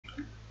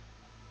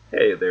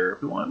Hey there,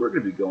 everyone. We're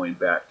going to be going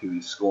back to the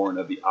Scorn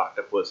of the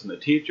Octopus and the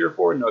Teacher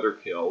for another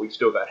kill. We've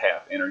still got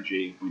half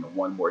energy,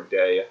 one more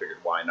day. I figured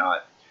why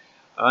not.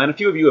 And a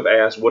few of you have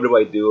asked, what do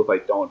I do if I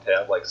don't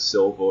have like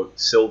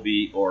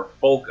Sylvie or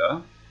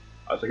Folka?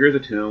 So here's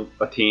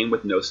a team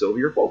with no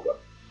Sylvie or Folka.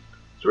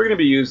 So we're going to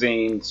be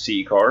using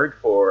C card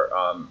for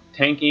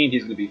tanking.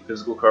 He's going to be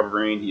physical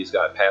covering. He's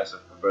got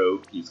passive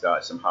provoke. He's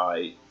got some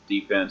high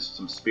defense,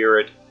 some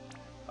spirit,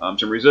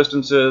 some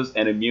resistances,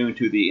 and immune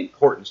to the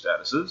important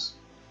statuses.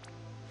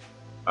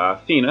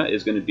 Fina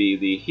is going to be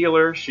the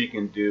healer. She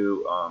can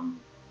do,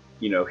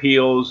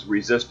 heals,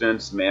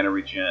 resistance, mana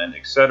regen,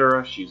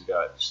 etc. She's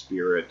got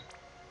spirit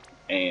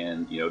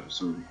and,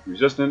 some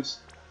resistance.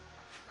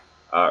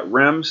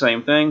 Rem,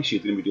 same thing.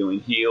 She's going to be doing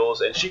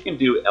heals, and she can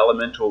do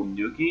elemental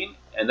nuking,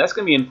 and that's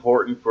going to be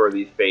important for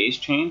the phase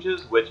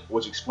changes, which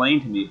was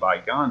explained to me by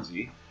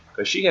Gonzi,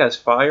 because she has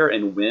fire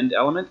and wind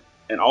element,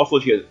 and also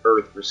she has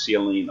earth for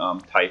sealing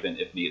Typhon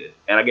if needed.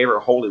 And I gave her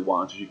a holy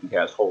wand, so she can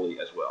cast holy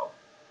as well.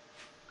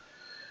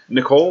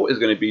 Nicole is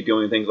going to be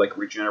doing things like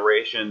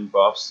regeneration,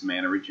 buffs,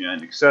 mana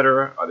regen,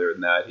 etc. Other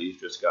than that, he's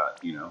just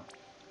got,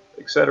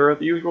 etc.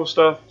 The usual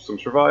stuff, some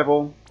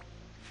survival.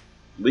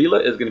 Lila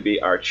is going to be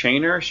our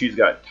chainer. She's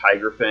got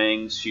Tiger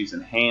Fangs. She's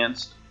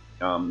enhanced.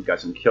 Got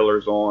some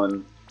killers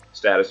on.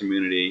 Status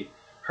immunity.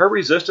 Her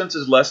resistance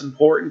is less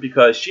important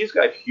because she's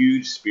got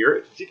huge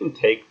spirit. She can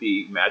take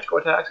the magical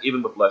attacks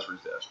even with less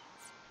resist.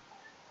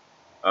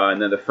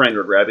 And then the friend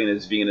we're grabbing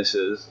is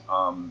Venus's.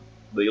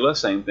 Lila,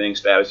 same thing,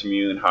 status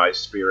immune, high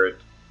spirit,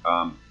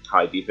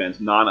 high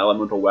defense,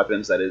 non-elemental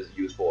weapons, that is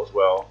useful as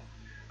well.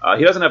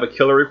 He doesn't have a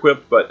killer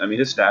equipped, but I mean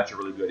his stats are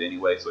really good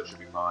anyway, so it should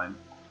be fine.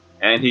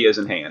 And he is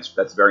enhanced.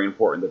 That's very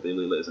important that the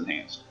Lila is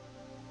enhanced.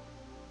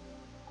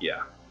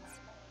 Yeah.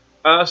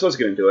 So let's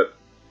get into it.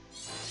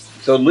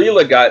 So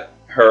Lila got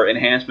her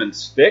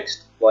enhancements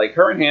fixed. Like,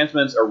 her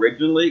enhancements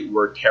originally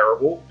were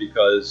terrible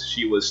because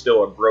she was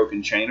still a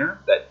broken chainer,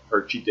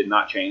 she did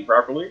not chain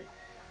properly.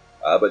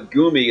 But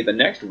Gumi, the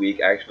next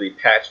week, actually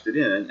patched it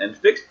in and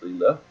fixed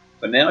Lila,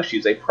 so now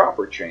she's a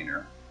proper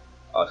chainer.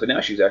 So now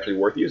she's actually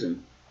worth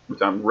using,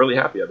 which I'm really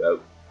happy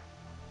about.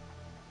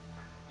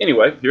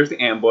 Anyway, here's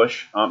the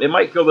ambush. It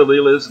might kill the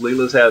Lilas.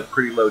 Lilas have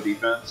pretty low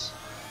defense.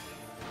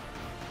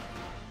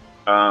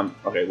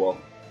 Okay, well,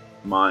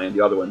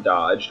 the other one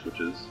dodged, which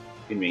is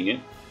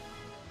convenient.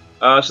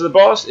 So the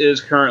boss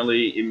is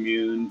currently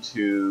immune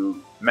to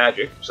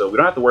magic, so we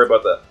don't have to worry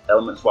about the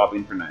element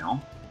swapping for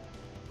now.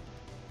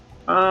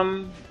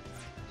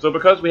 So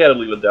because we had a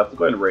Lila death, we'll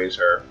go ahead and raise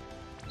her.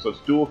 So it's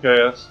dual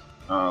cast,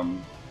 a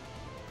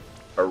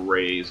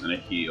raise and a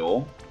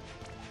heal.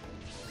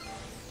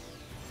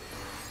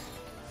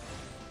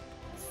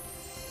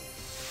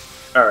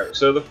 Alright,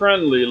 so the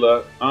friend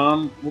Lila,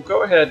 we'll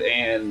go ahead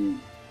and,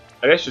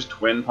 I guess, just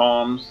twin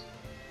palms.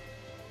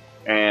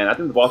 And I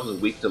think the boss is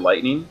weak to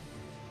lightning.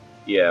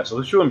 Yeah,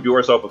 so she'll imbue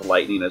herself with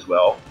lightning as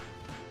well.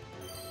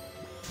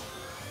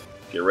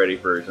 Get ready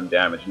for some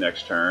damage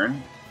next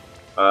turn.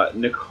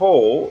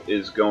 Nicole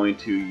is going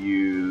to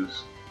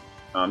use,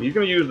 he's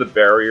going to use the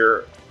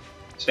barrier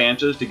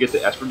stances to get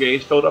the Esper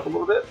gauge filled up a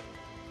little bit.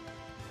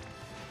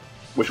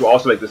 Which will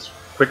also make this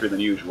quicker than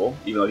usual,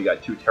 even though he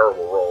got two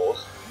terrible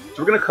rolls. So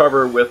we're going to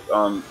cover with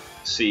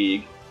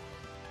Sieg.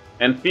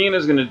 And Fiend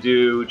is going to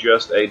do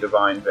just a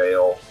Divine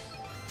Veil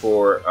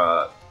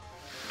for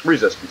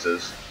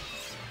resistances.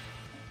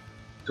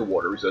 To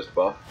water resist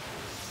buff.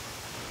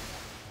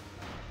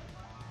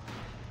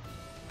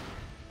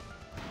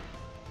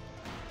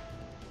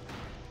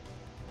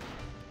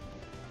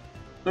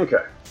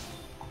 Okay.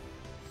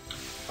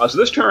 So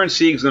this turn,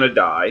 Sieg's going to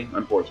die,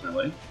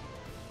 unfortunately.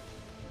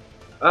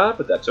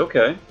 But that's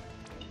okay.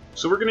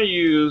 So we're going to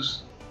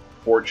use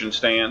Fortune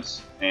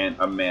Stance and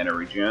a Mana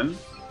Regen.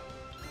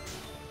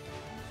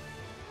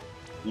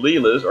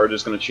 Lilas are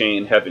just going to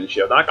chain Heaven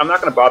Shield. I'm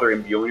not going to bother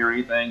imbuing or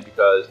anything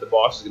because the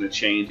boss is going to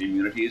change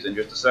immunities in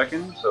just a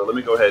second. So let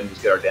me go ahead and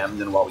just get our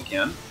damage in while we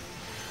can.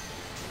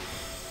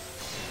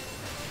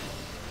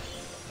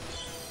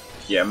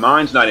 Yeah,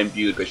 mine's not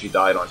imbued because she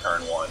died on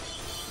turn 1.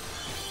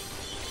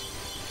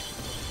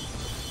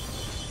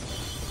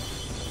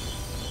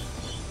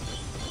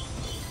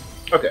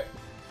 Okay.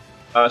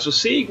 So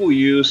Sieg will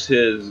use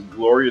his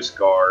Glorious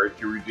Guard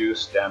to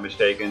reduce damage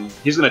taken.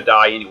 He's going to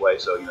die anyway,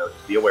 so,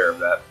 be aware of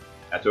that.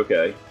 That's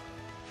okay.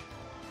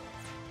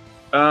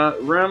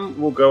 Rem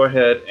will go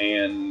ahead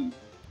and...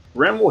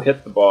 Rem will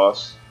hit the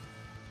boss.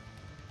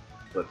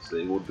 Let's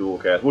see, we'll dual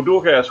cast. We'll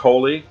dual cast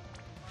Holy,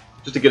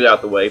 just to get it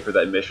out the way for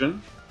that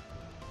mission.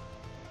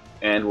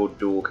 And we'll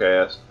dual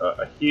cast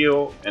a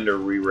heal and a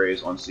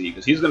re-raise on Sieg,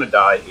 because he's going to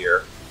die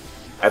here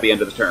at the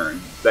end of the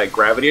turn. That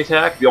gravity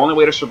attack, the only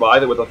way to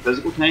survive it with a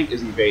physical tank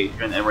is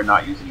evasion, and we're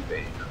not using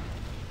evasion.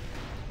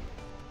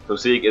 So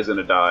Sieg is going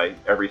to die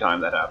every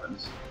time that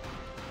happens.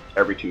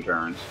 Every 2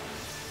 turns.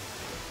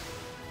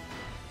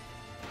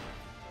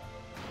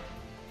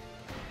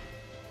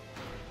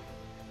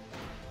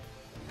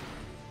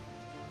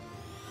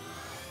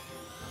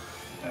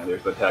 And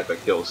there's the attack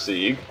that kills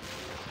Sieg.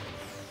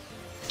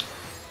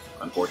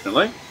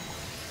 Unfortunately.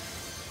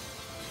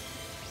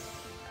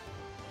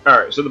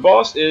 Alright, so the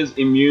boss is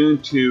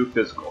immune to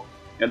physical.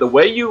 And the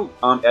way you,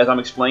 as I'm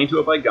explained to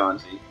it by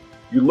Gonzi,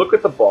 you look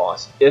at the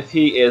boss. If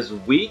he is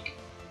weak,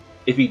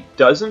 if he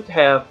doesn't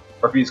have,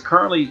 or if he's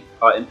currently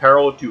in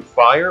peril to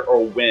fire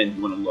or wind,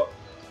 you want to look.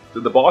 So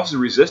the boss is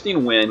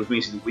resisting wind, which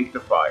means he's weak to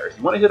fire. So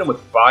you want to hit him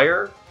with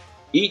fire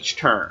each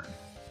turn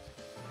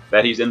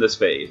that he's in this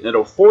phase. And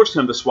it'll force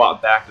him to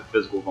swap back to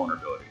physical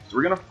vulnerability. So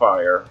we're going to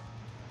fire,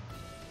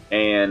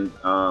 and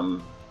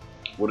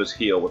we'll just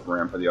heal with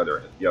Ram for the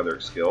other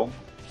skill.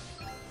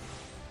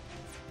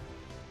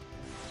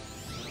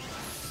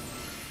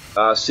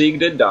 Sieg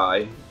did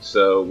die,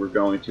 so we're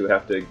going to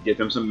have to give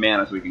him some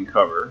mana so we can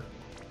cover.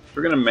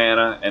 We're going to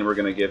mana, and we're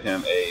going to give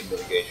him a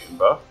mitigation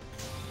buff.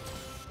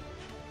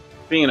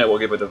 Fina will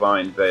give a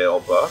Divine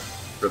Veil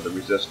buff for the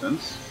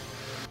resistance.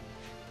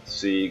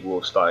 Sieg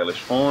will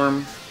Stylish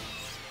Form.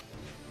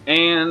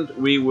 And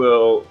we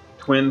will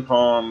Twin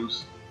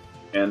Palms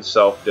and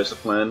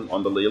Self-Discipline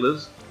on the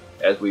Lilas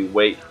as we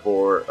wait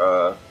for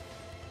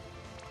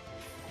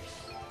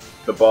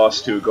the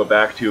boss to go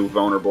back to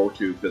vulnerable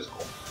to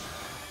physical.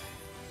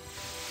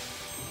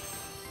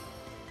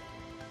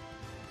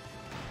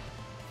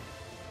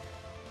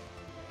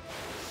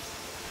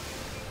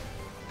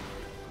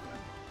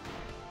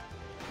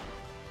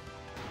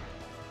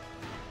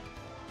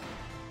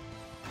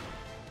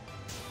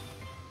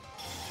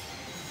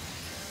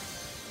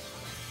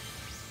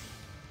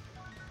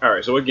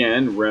 Alright, so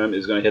again, Rem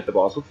is going to hit the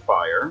boss with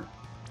fire.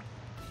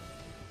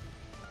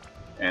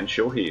 And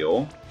she'll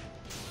heal.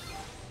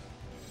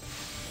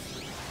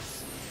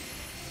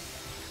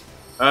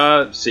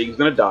 Sieg's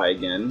going to die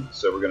again,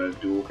 so we're going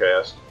to dual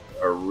cast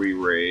a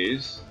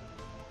re-raise.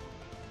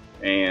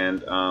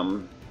 And,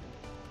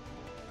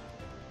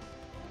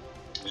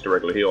 just a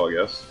regular heal, I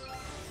guess.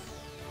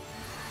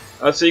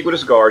 Sieg with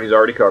his guard, he's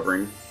already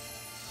covering.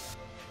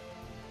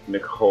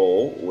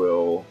 Nicole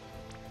will...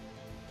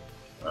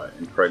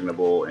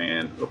 Impregnable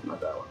and... oh, not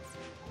that one.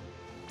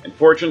 And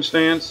Fortune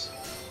Stance.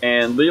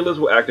 And Lila's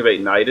will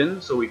activate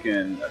Niden, so we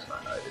can... that's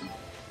not Niden.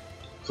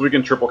 So we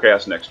can triple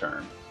cast next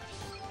turn.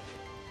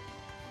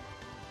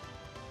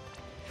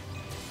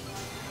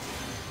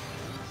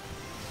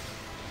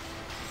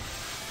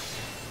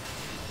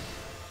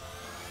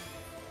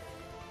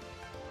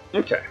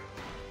 Okay.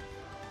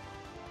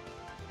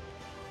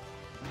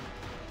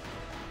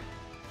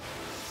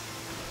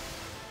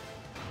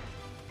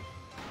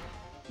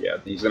 Yeah,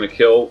 he's going to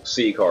kill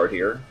C card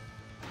here.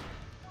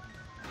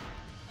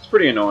 It's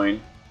pretty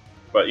annoying,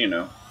 but you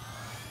know,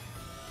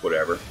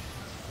 whatever.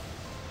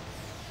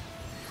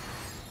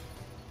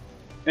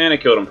 And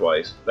it killed him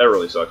twice. That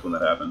really sucks when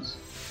that happens.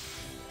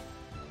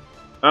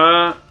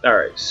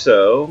 Alright,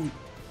 so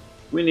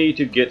we need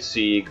to get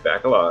Sieg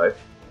back alive.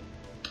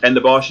 And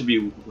the boss should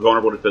be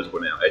vulnerable to physical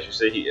now, as you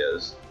say he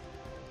is.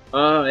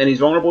 And he's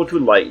vulnerable to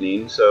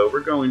lightning, so we're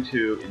going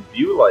to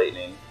imbue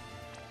lightning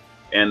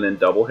and then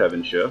double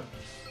Heaven Shift.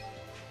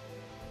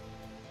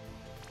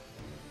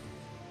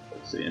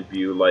 Let's see,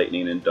 imbue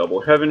lightning and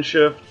double Heaven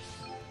Shift.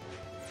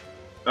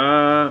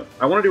 I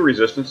want to do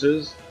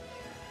resistances.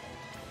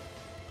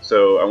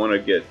 So I want to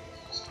get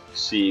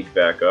Sieg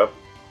back up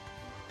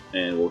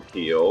and we'll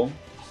heal.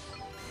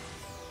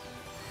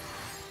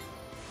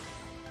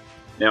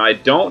 Now I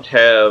don't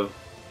have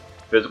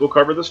physical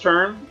cover this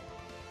turn,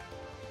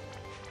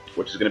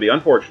 which is going to be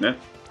unfortunate.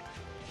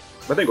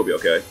 I think we'll be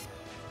okay.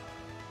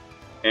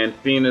 And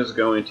Fina's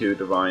going to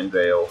Divine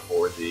Veil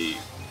for the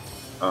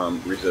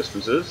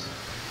resistances.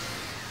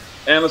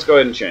 And let's go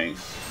ahead and chain.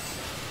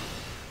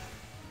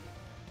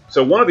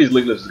 So one of these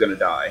Lilas is going to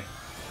die.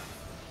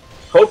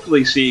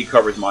 Hopefully C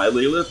covers my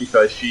Lila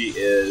because she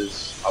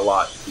is a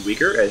lot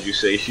weaker. As you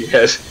say, she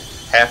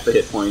has half the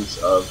hit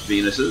points of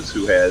Venus's,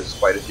 who has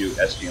quite a few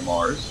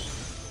SPMRs.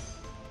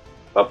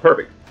 Oh,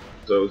 perfect.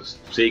 So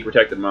C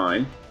protected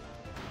mine.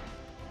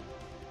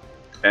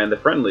 And the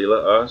friend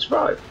Lila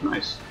survived.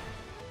 Nice.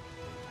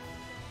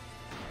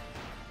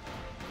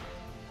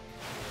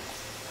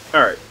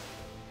 Alright.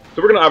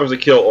 So we're going to obviously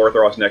kill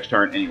Orthros next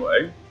turn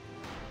anyway.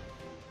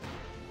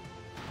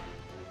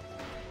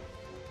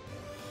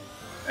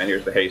 And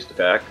here's the haste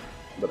attack.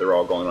 But they're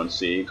all going on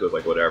C, so it's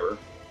like whatever.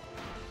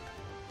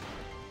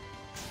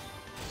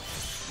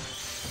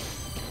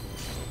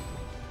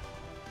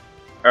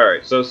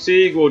 Alright, so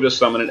Sieg will just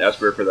summon an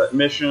Esper for that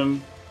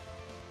mission.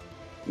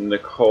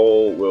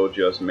 Nicole will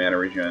just mana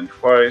regen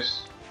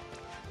twice.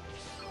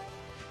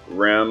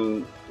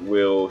 Rem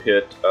will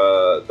hit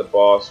the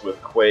boss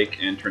with Quake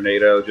and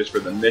Tornado just for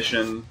the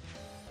mission.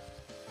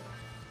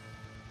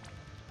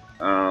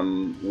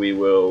 We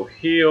will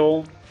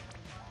heal.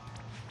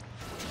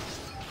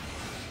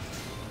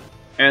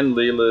 And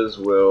Lila's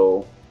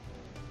will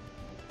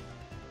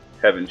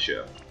Heaven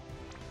Shift.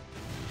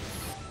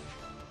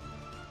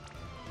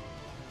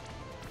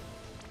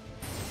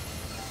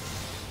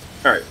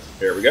 Alright,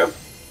 there we go.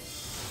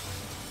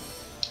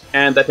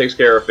 And that takes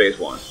care of phase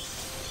 1.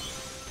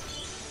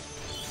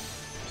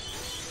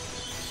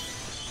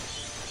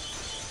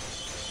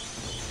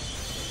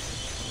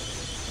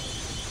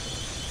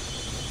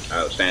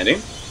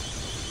 Outstanding.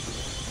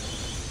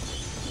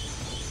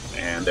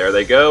 And And there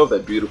they go,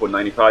 that beautiful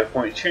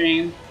 95-point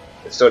chain.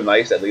 It's so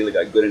nice that Lila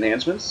got good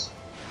enhancements.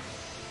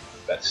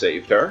 That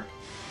saved her.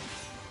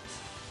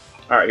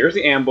 Alright, here's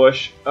the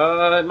ambush.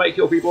 It might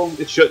kill people.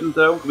 It shouldn't,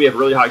 though. We have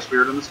really high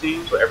spirit on this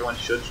team, so everyone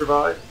should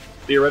survive,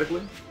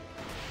 theoretically.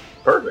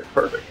 Perfect,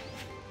 perfect.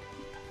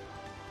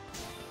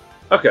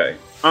 Okay,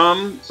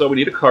 so we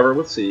need to cover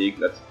with Sieg.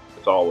 That's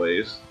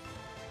always.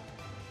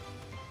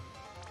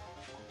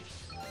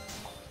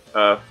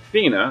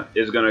 Fina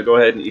is going to go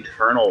ahead and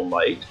Eternal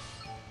Light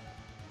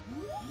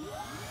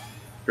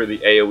for the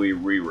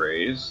AoE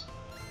re-raise.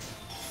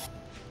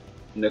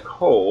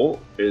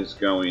 Nicole is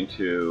going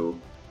to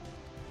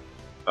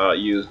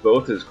use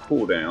both his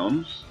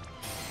cooldowns.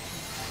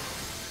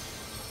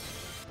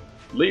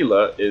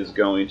 Lila is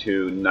going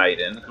to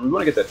Knighten, because we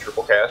want to get that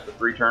triple cast with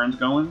 3 turns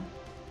going.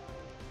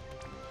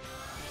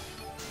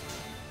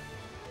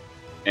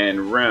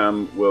 And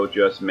Rem will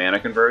just mana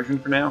conversion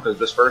for now, because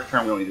this first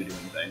turn we don't need to do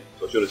anything.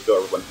 So she'll just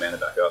fill everyone's mana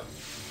back up.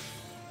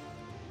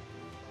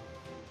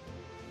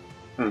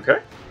 Okay.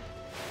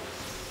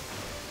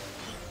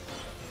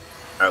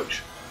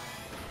 Ouch.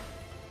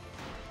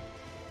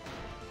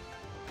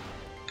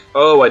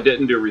 Oh, I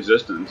didn't do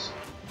resistance.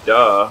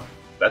 Duh.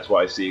 That's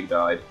why Sieg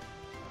died.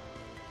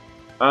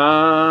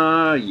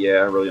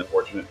 Yeah, really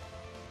unfortunate.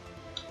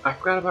 I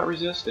forgot about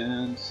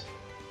resistance.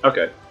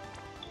 Okay.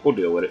 We'll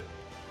deal with it.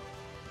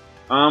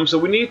 So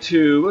we need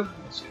to...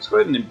 let's go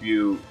ahead and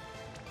imbue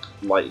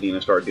lightning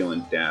and start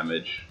dealing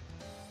damage.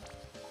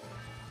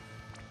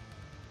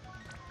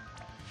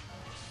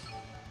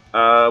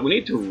 We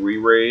need to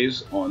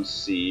re-raise on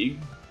Sieg.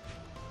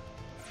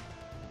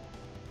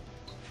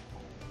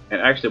 And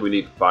actually we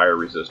need fire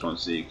resist on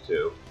Sieg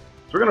too.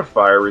 So we're going to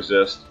fire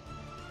resist.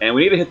 And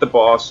we need to hit the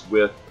boss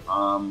with...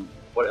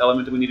 what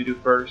element do we need to do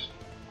first?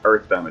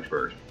 Earth damage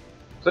first.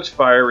 So let's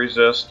fire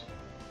resist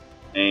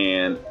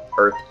and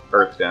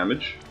earth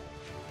damage.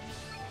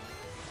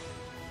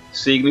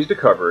 Sieg needs to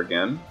cover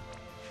again.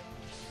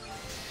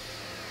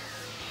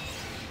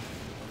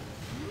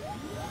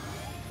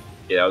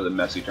 Yeah, that was a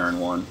messy turn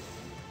 1.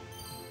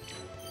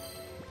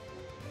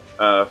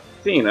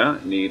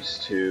 Fina needs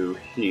to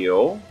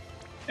heal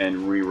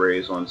and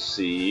re-raise on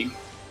Sieg.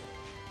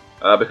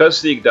 Because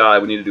Sieg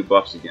died, we need to do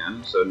buffs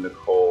again. So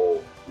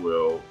Nicole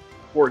will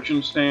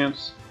Fortune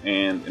Stance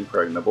and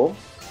Impregnable.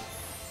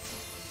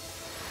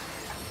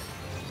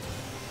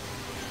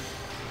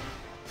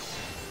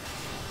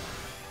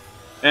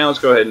 And let's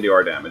go ahead and do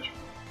our damage.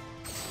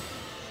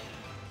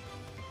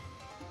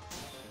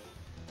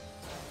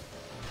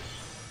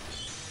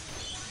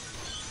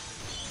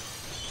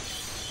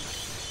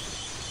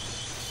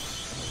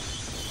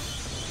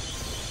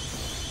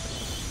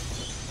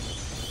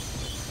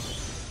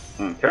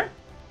 Okay.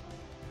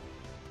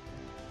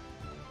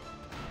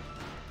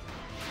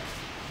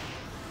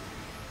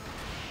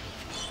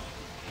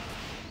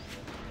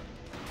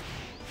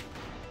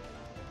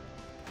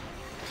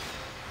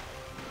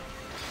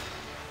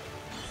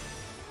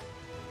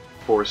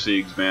 Poor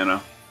Sieg's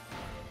mana.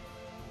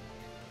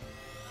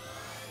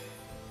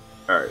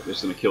 Alright,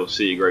 just gonna kill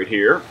Sieg right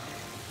here.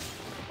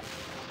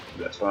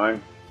 That's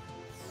fine.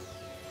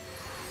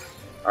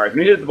 Alright, we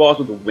need to hit the boss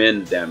with the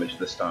wind damage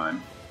this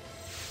time.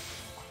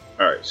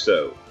 Alright,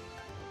 so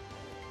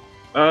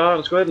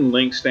let's go ahead and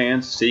link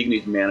stance. Sieg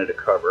needs mana to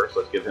cover,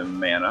 so let's give him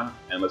mana,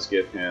 and let's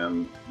give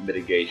him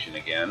mitigation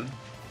again.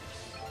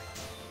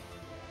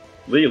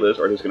 Lila's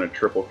are just going to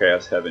triple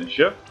cast Heaven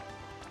Shift.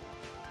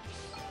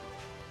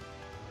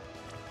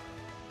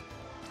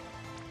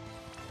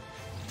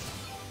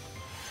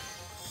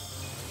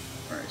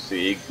 Alright,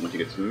 Sieg, once he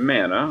gets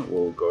mana,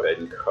 we'll go ahead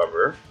and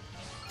cover.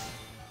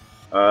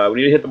 We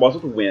need to hit the boss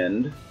with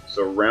wind,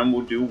 so Rem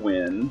will do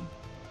wind.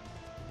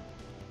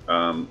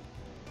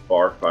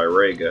 Bar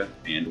Firega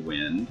and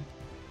wind.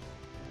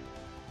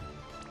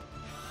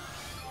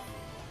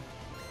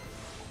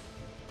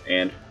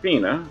 And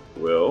Fina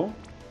will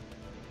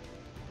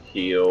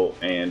heal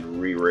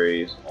and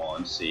re-raise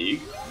on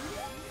Sieg.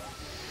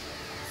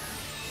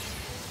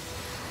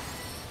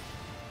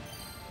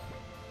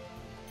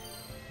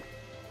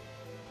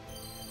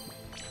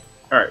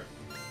 Alright,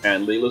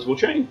 and Lila's will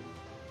chain.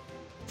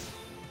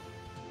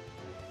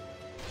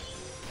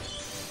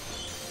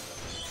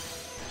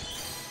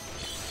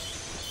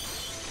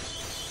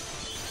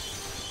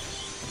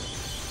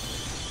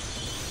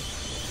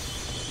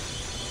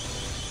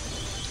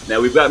 Now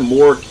we've got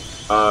more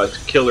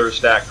killers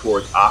stacked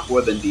towards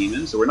Aqua than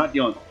Demons, so we're not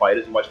dealing quite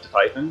as much to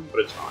Typhon, but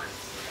it's fine.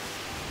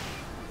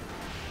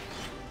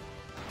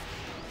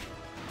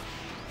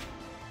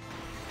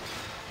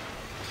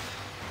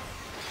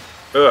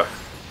 Ugh.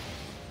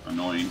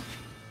 Annoying.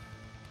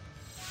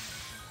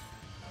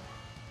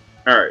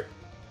 Alright.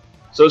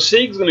 So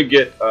Sieg's going to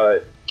get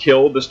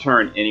killed this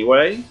turn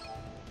anyway.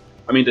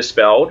 I mean,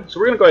 dispelled. So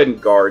we're going to go ahead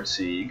and guard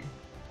Sieg,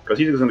 because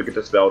he's going to get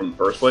dispelled in the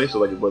first place, so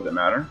like, it doesn't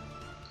matter.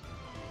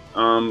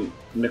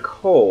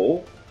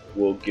 Nicole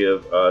will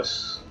give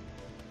us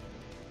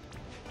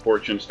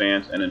Fortune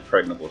Stance and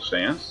Impregnable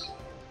Stance.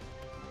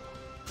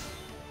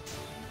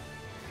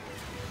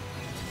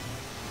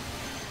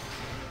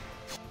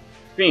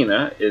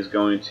 Fina is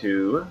going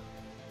to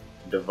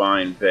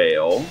Divine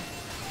Veil.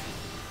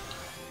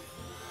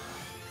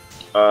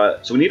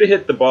 So we need to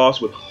hit the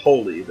boss with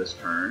Holy this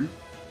turn.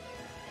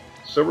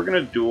 So we're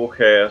going to dual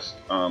cast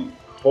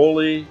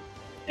Holy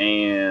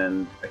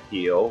and a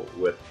heal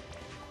with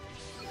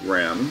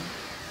Rem.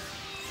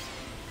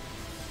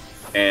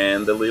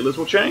 And the Lilas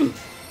will chain.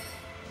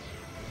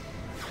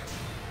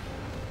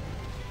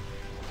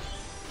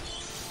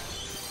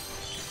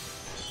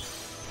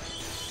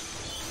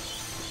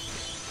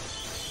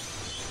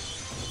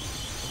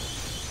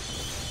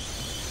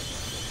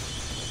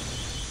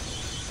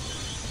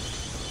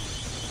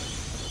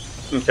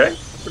 Okay,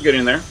 we're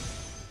getting there.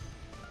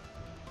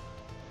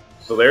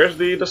 So there's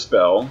the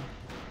Dispel.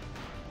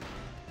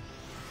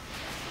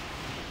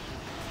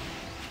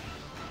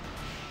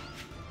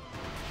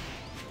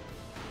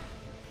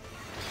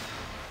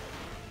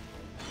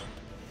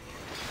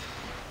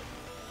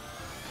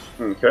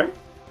 Okay.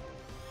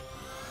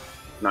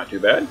 Not too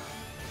bad.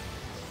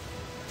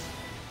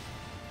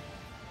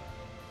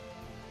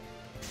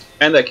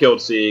 And that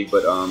killed Sieg,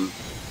 but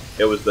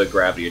it was the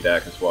gravity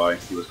attack, that's why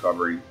he was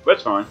covering. But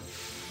it's fine.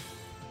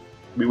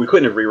 We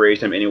couldn't have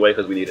re-raised him anyway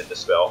because we needed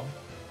Dispel.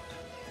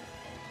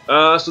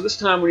 So this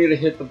time we need to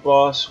hit the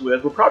boss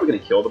with... We're probably going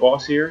to kill the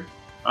boss here,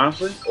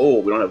 honestly. Oh,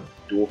 we don't have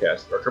dual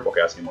cast or triple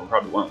cast anymore. We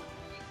probably won't.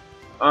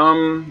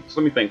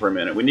 So let me think for a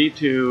minute. We need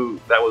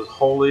to... That was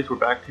Holy, so we're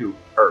back to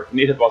Earth.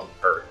 We need to hit the boss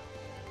with Earth.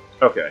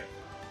 Okay.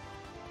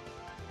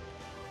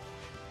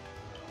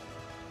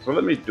 So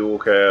let me dual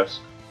cast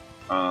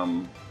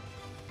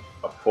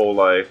a full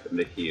life and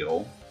the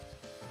heal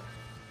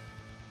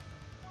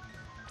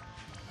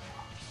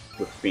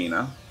with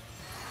Fina.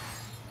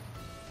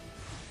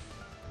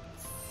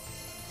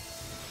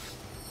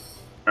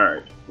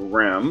 Alright,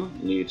 Rem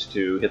needs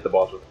to hit the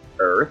boss with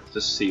Earth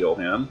to seal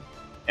him.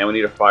 And we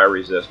need a Fire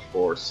Resist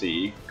for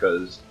C,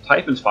 because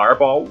Typhon's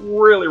Fireball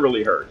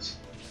really hurts.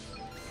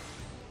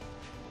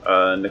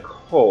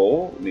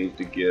 Nicole needs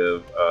to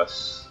give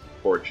us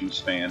Fortune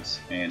Stance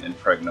and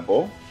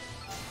Impregnable.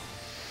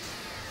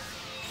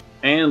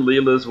 And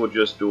Lila's will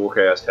just dual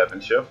cast Heaven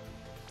Shift.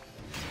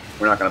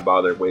 We're not going to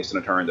bother wasting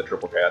a turn to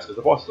triple cast because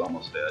the boss is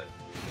almost dead.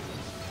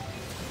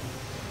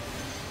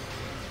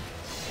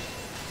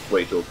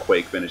 Wait till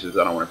Quake finishes.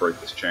 I don't want to break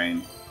this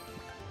chain.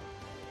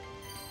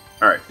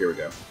 Alright, here we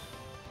go.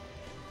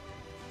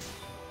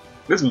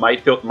 This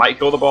might kill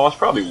the boss.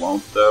 Probably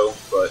won't, though,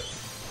 but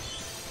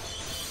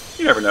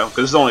you never know,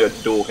 because this is only a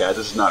dual cast.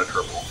 This is not a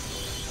triple.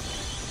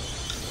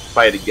 If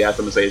I had to guess,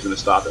 I'm going to say it's going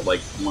to stop at like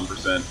 1%,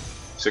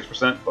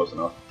 6%. Close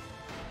enough.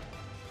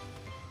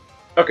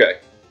 Okay.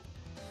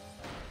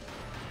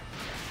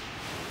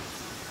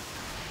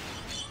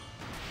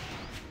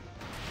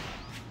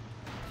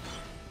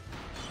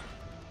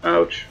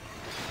 Ouch.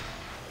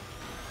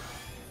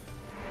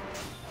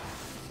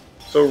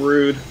 So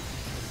rude.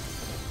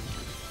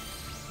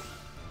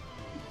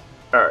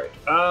 Alright,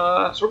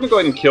 so we're gonna go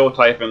ahead and kill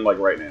Typhon, like,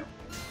 right now.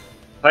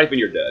 Typhon,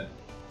 you're dead.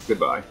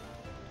 Goodbye.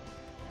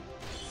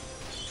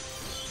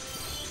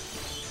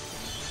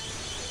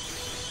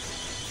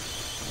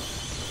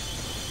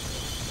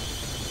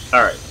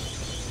 Alright.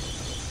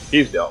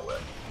 He's dealt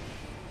with.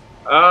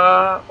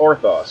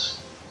 Orthros.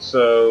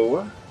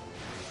 So,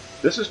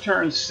 this is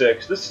turn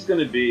 6. This is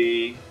gonna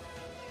be...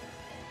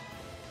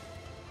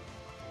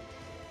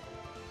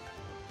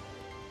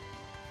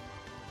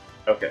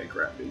 Okay,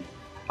 gravity.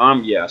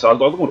 Yeah, so I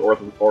was looking what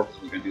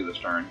Orthros was going to do this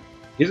turn.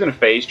 He's going to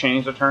phase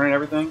change the turn and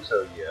everything,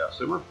 so yeah,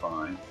 so we're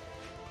fine.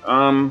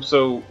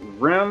 So,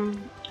 Rem,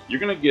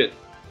 you're going to get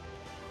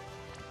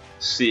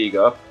Sieg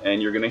up,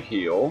 and you're going to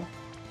heal.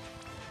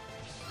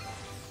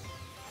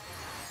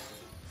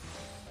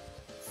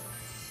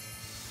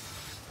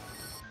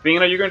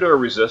 Fina, you're going to do a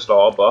Resist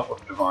All buff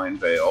with Divine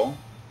Veil.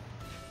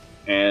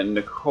 And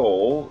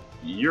Nicole,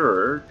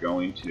 you're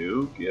going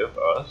to give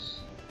us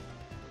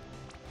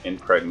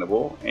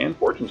Impregnable and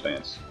Fortune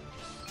Stance.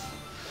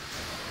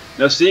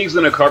 Now Sieg's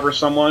gonna cover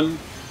someone.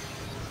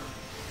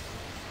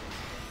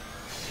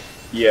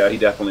 Yeah, he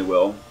definitely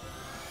will.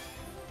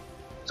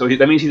 So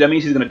that means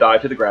he's gonna die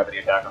to the gravity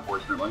attack,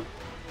 unfortunately.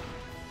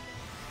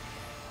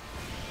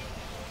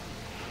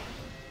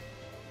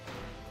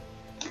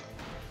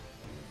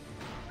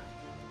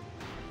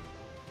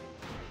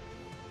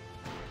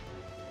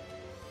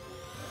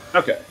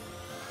 Okay.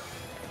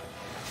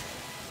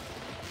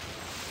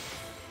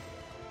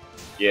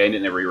 Yeah, he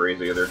didn't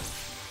re-raise either.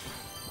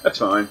 That's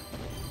fine.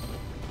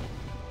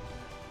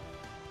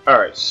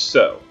 Alright,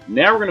 so,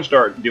 now we're going to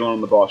start dealing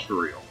with the boss for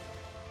real.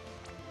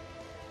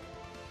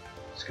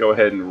 Let's go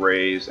ahead and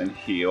raise and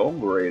heal.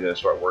 We're ready to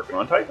start working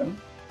on Typhon.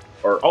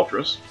 Or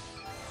Orthros.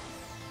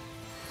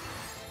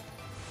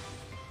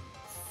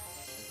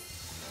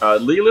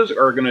 Lilas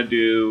are going to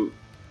do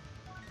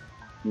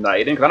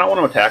Knighting, because I don't want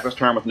to attack this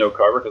turn with no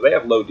cover, because they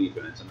have low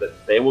defense, and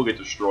they will get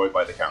destroyed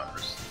by the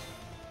counters.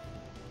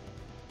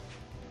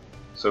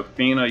 So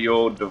Fina,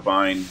 you'll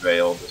Divine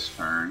Veil this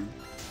turn.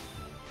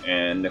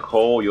 And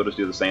Nicole, you'll just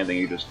do the same thing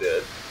you just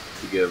did.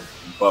 To give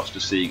buffs to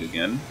Sieg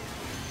again.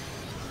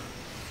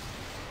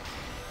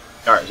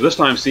 Alright, so this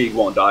time Sieg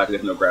won't die because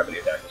there's no gravity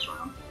attack this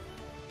round.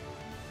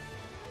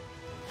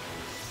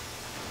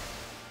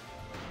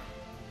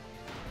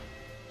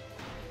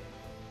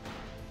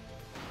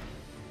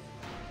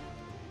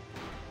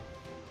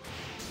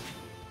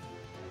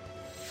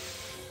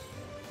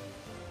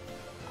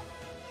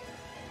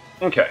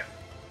 Okay.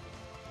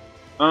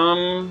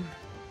 Let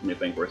me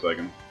think for a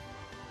second.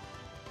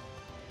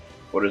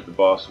 What is the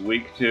boss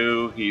weak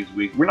to? He's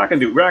weak. We're not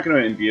gonna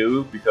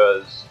imbue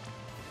because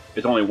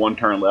it's only one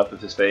turn left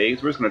of his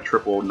phase. We're just gonna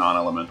triple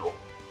non-elemental.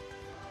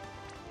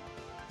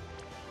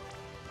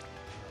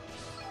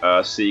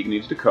 Sieg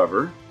needs to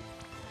cover.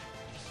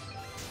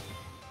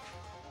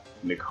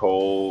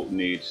 Nicole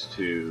needs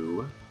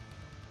to.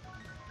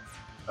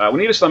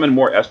 We need to summon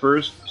more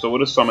Espers, so we'll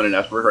just summon an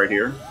Esper right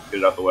here. Get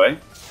it out the way.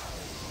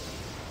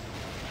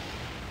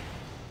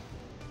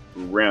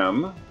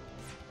 Rem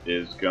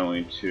is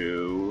going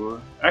to...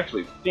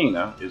 Actually,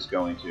 Fina is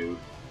going to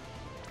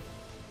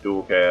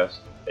dual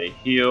cast a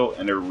heal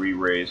and a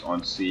re-raise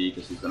on C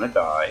because he's going to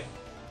die.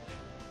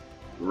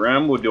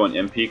 Rem will do an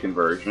MP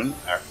conversion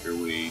after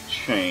we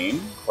chain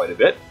quite a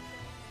bit.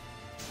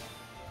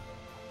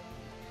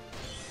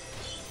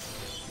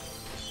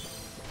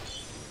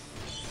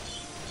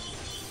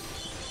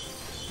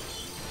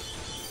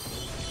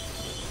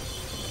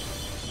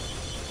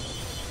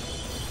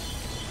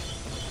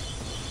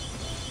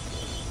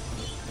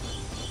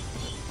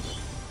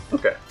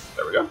 Okay,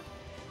 there we go.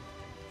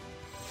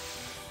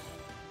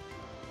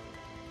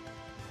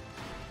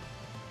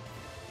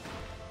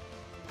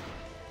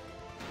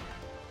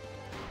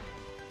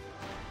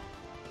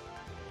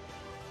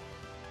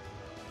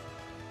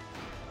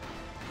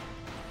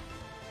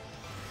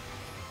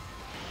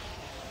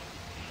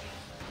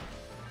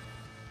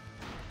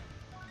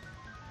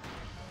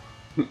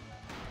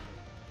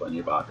 Plenty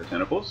of Octa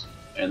Tentacles.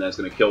 And that's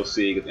going to kill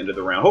Sieg at the end of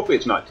the round. Hopefully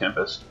it's not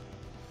Tempest.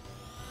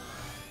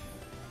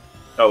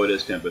 Oh, it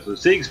is Tempest. So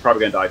Sieg's probably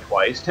going to die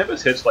twice.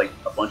 Tempest hits like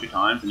a bunch of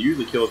times and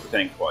usually kills the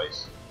tank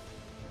twice.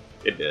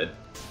 It did.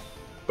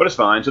 But it's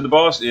fine. So the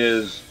boss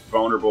is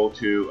vulnerable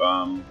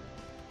to...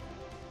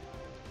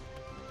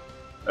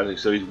 Okay,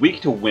 so he's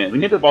weak to wind. We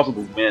need the boss with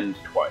the wind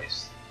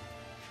twice.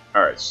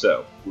 Alright,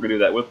 so we're going to do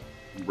that with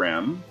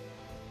Rem.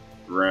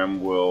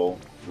 Rem will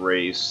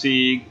raise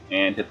Sieg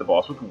and hit the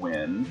boss with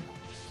wind.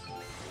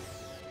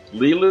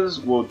 Lila's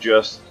will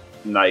just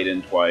Knight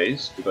in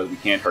twice because we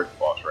can't hurt the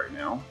boss right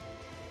now.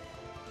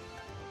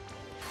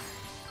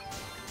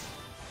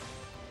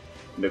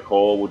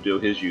 Nicole will do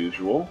his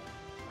usual.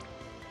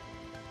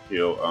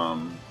 He'll,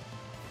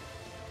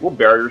 we'll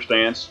Barrier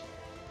Stance.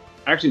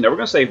 Actually, no, we're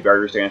going to save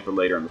Barrier Stance for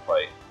later in the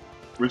fight.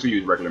 We're just going to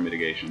use regular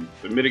Mitigation.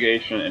 But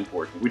Mitigation and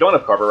Fortune. We don't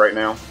have cover right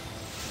now,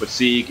 but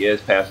Sieg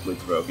is passively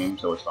provoking,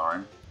 so it's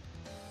fine.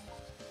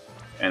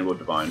 And we'll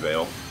Divine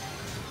Veil.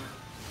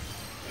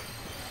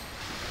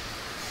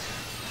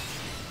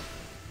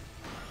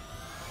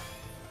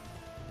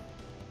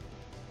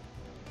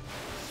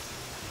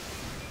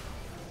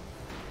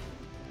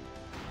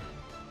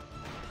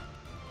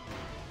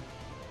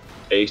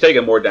 He's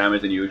taking more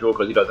damage than usual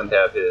because he doesn't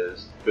have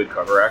his good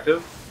cover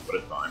active, but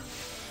it's fine.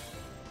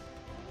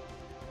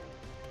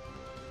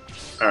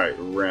 Alright,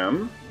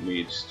 Rem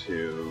needs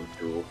to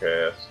dual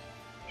cast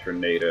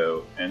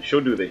Tornado, and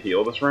she'll do the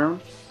heal this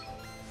round.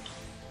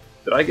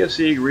 Did I get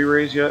Sieg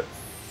re-raise yet?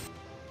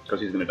 Because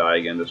he's going to die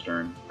again this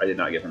turn. I did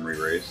not get him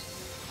re-raise.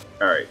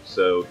 Alright,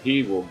 so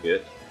he will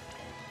get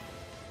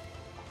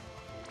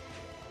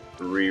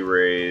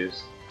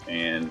re-raise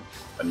and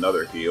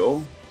another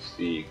heal.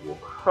 Sieg will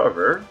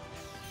cover.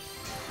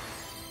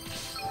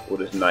 We'll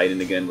just Knight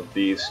in again with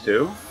these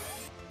two.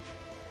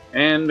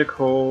 And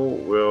Nicole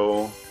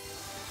will...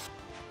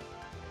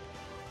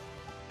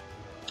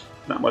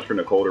 Not much for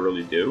Nicole to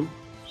really do,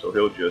 so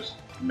he'll just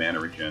mana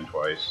regen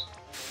twice.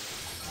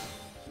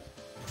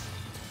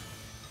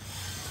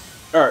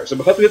 Alright, so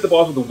because we hit the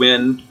boss with the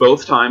wind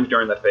both times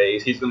during that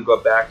phase, he's going to go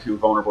back to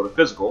vulnerable to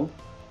physical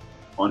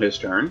on his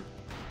turn.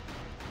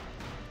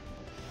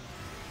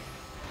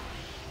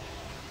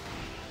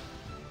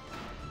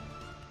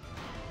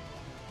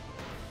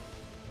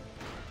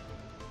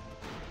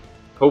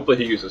 Hopefully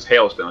he uses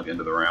Hailstone at the end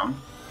of the round.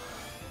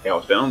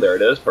 Hailstone, there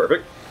it is,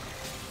 perfect.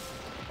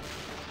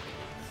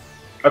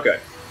 Okay.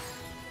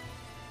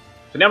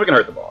 So now we can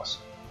hurt the boss.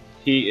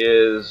 He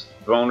is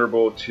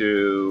vulnerable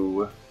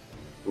to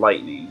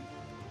lightning.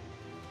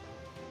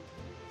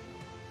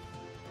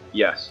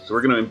 Yes, so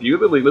we're going to imbue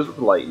the Lilas with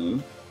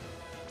lightning.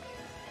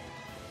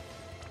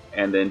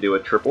 And then do a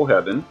triple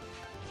heaven.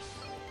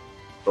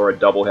 Or a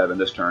double heaven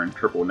this turn,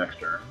 triple next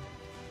turn.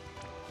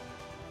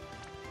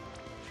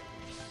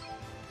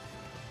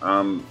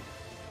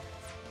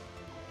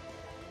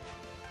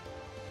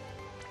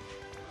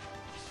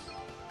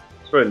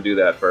 Let's go ahead and do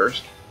that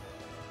first.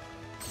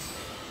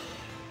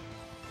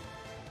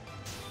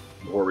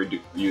 Before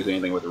we use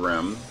anything with the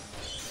Rem.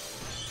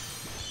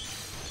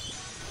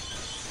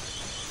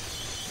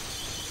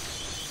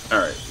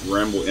 Alright,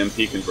 Rem will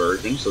MP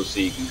conversion, so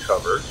Sieg can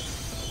cover.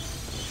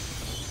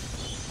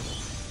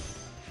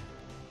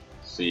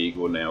 Sieg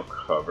will now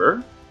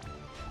cover.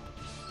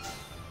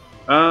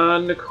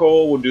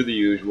 Nicole will do the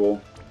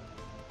usual.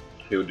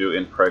 He'll do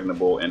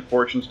Impregnable and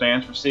Fortune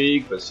Stance for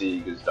Sieg, but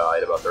Sieg has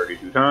died about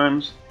 32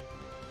 times.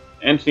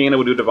 And Fina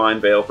will do Divine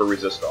Veil for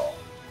Resist All.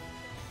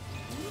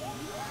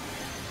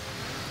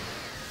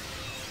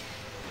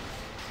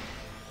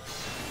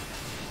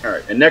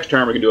 Alright, and next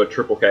turn we can do a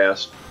triple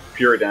cast,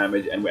 pure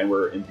damage, and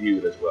we're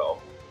imbued as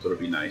well. So it'll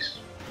be nice.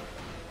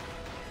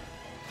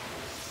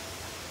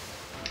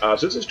 So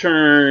this is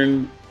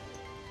turn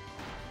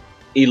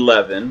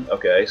 11.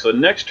 Okay, so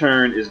next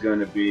turn is going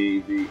to be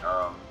the...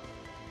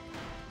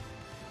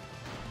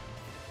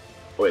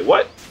 Wait,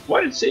 what?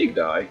 Why did Sieg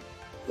die?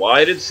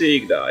 Why did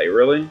Sieg die?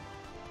 Really?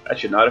 That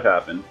should not have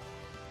happened.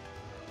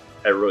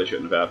 That really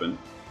shouldn't have happened.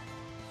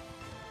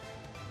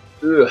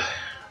 Ugh.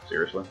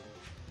 Seriously.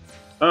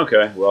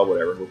 Okay, well,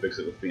 whatever. We'll fix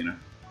it with Fina.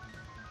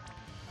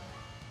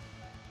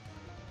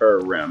 Or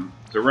Rem.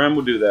 So Rem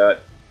will do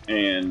that,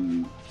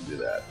 and do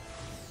that.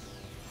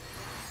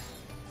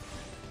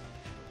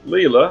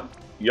 Lila,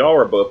 y'all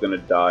are both going to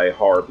die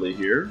horribly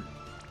here,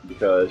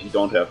 because you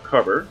don't have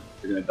cover.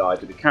 You're going to die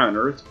to the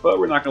counters, but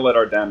we're not going to let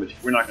our damage,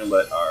 we're not going to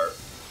let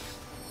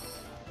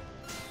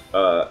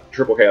our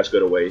triple cast go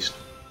to waste.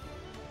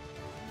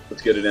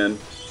 Let's get it in.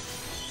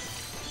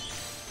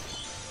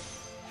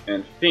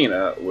 And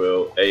Fina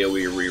will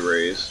AoE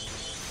re-raise.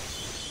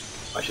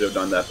 I should have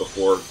done that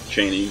before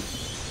chaining.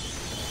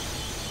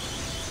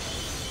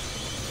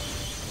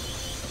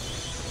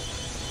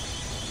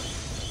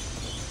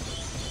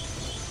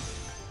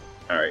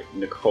 Alright,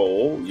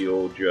 Nicole,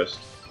 you'll just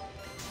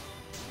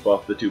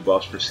buff the 2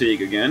 buffs for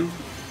Sieg again.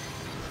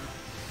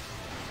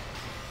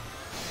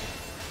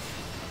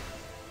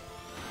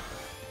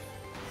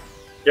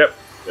 Yep,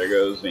 there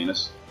goes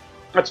Venus.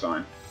 That's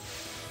fine.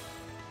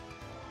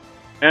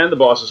 And the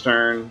boss's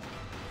turn.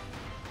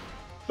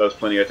 Does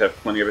plenty of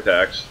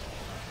attacks.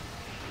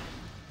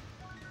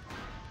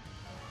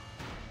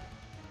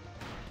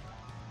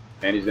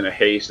 And he's going to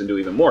haste and do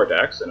even more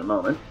attacks in a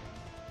moment.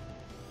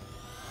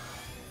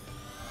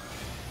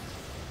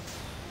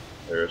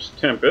 There's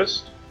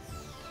Tempest.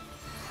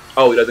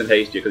 Oh, he doesn't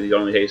haste you because he's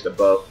only haste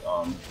above,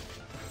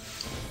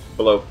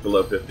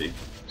 below 50. So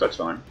that's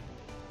fine.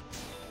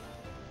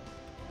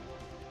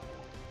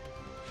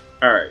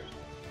 Alright.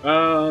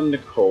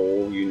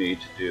 Nicole, you need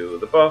to do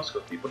the buffs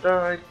because people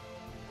died.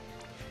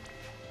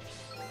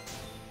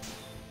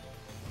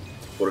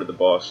 What did the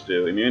boss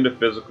do? Immune to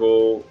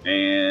physical,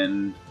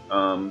 and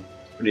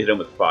we need to hit him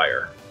with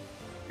fire.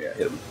 Yeah,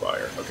 hit him with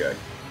fire. Okay.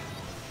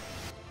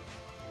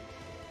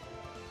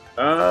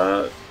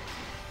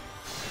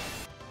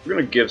 We're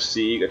gonna give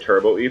Sieg a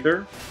Turbo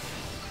Ether.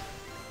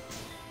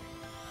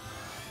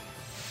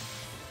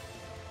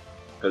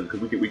 Because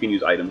we can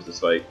use items this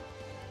fight.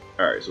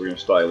 Alright, so we're gonna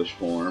Stylish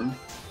Form.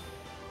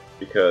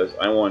 Because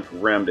I want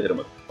Rem to hit him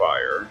with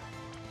fire.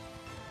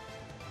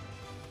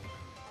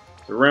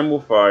 So Rem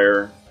will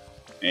fire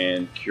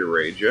and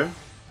Curaja.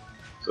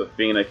 So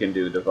Fina can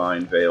do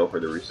Divine Veil for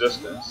the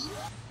resistance.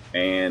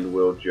 And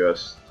we'll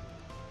just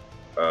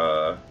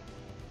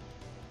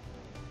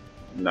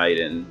Knight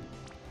in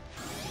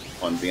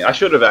on Fina. I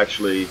should have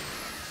actually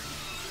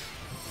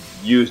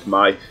used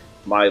my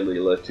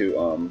Lila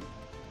to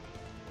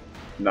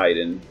Knight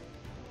in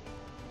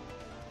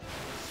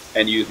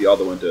and use the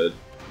other one to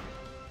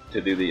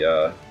do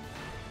the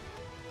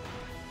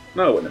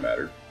no, it wouldn't have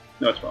mattered.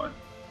 No, it's fine.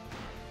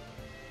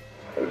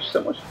 There's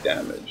so much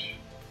damage.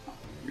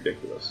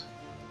 Ridiculous.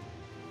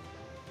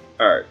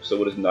 Alright, so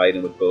we'll just Knight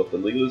in with both the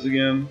Lilas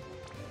again.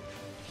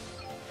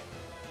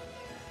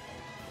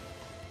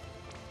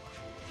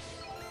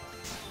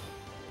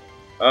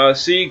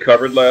 Sieg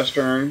covered last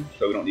turn,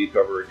 so we don't need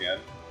cover again.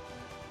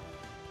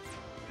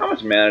 How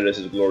much mana does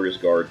his Glorious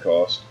Guard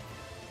cost?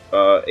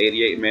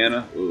 88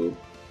 mana? Ooh.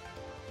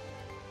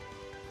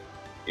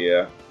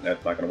 Yeah,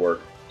 that's not going to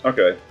work.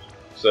 Okay,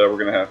 so we're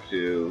going to have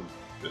to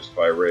just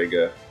buy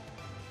Rega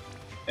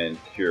and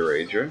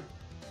Curaja.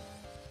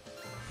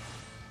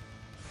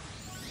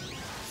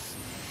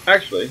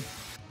 Actually,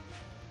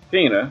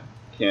 Fina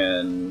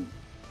can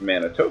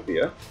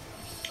Manatopia.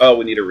 Oh,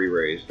 we need a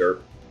re-raise. Derp.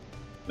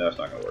 No, it's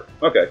not going to work.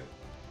 Okay.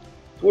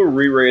 So we'll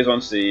re-raise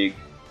on Sieg.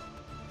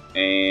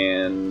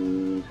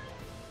 And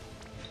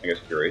I guess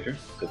Curaja,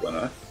 because why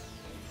not?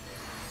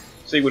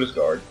 Sieg will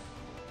discard.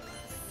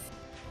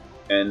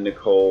 And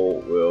Nicole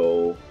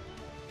will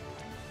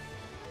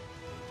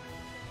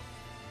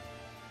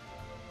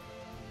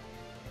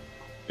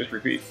just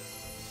repeat.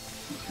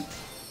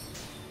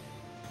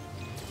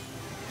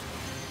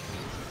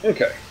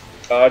 Okay.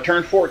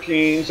 Turn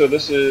 14, so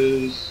this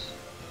is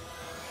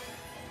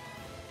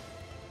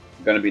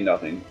going to be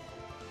nothing.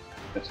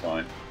 That's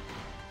fine.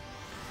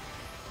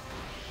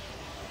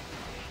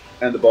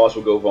 And the boss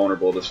will go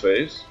vulnerable this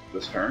phase,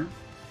 this turn.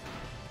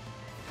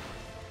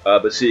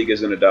 But Sieg is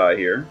going to die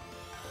here.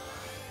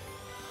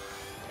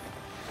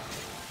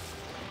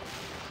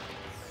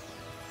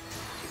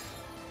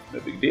 No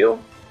big deal.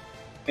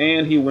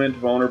 And he went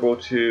vulnerable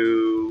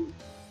to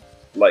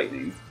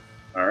lightning.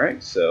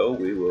 Alright, so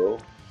we will...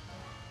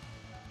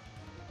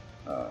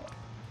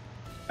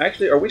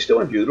 actually, are we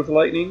still imbued with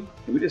lightning?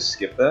 Can we just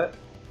skip that?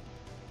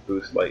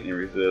 Boost lightning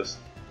resist.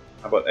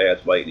 How about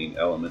adds lightning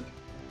element?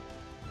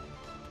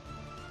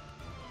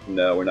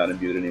 No, we're not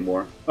imbued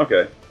anymore.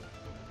 Okay.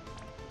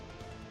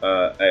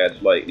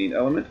 Adds lightning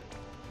element.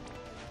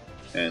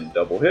 And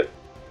double hit.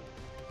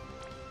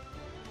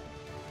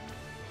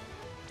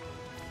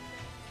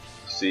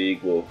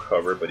 Sieg will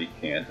cover, but he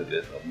can't because he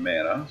has no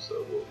mana,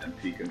 so we'll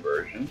MP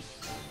conversion.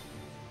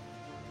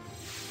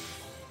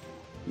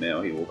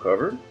 Now he will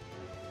cover.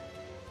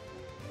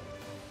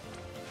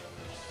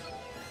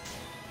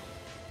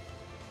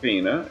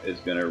 Fina is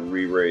going to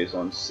re-raise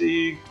on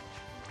Sieg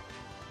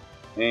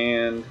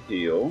and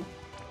heal.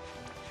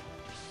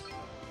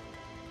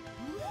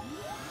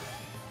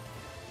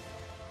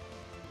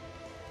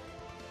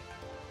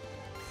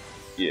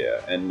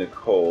 Yeah, and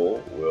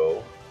Nicole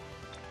will...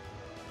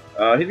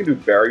 he can do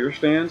Barrier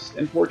Stance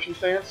and Fortune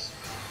Stance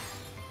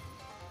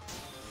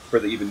for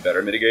the even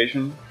better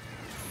mitigation.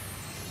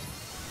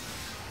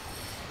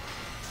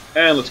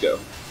 And let's go.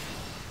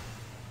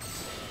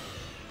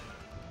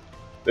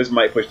 This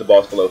might push the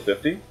boss below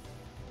 50.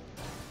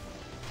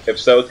 If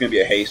so, it's going to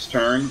be a haste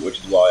turn, which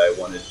is why I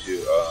wanted to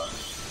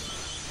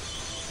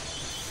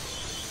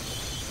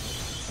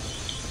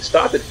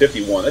stop at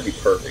 51. That'd be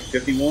perfect.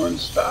 51,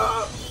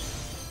 stop.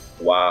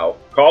 Wow,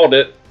 called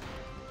it.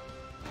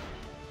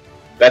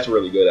 That's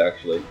really good,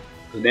 actually.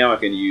 Because now I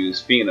can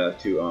use Fina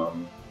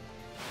to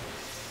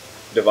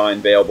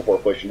Divine Veil before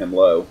pushing him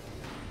low.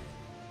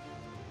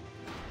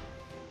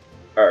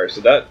 Alright,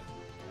 so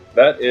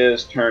that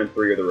is turn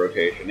 3 of the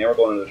rotation. Now we're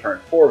going into turn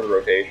 4 of the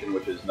rotation,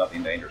 which is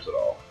nothing dangerous at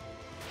all.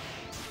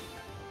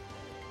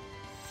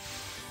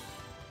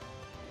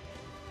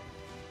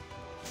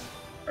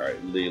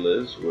 Alright,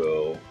 Lila's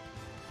will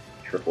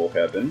triple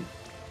heaven.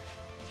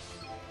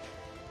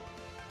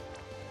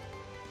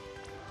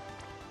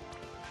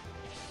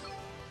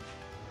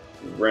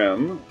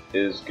 Rem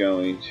is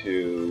going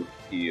to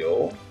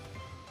heal.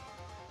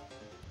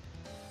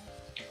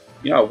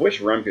 You know, I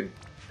wish Rem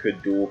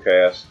could dual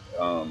cast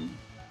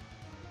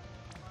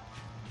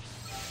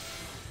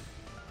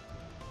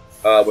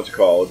what's it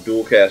called?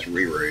 Dual cast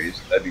re-raise.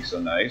 That'd be so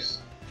nice.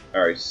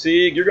 Alright,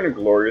 Sieg, you're gonna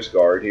Glorious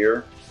Guard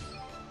here.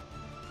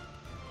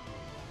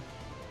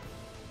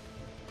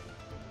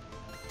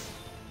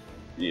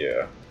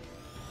 Yeah.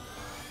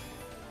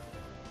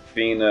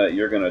 Fina,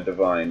 you're gonna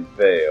Divine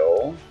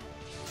Veil.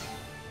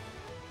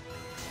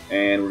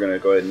 And we're gonna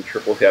go ahead and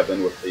triple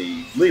heaven with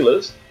the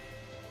Lilas.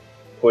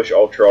 Push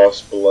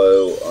Orthros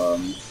below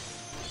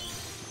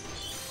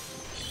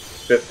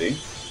 50.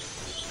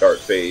 Start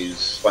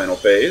phase, final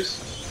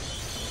phase.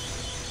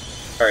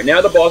 Alright,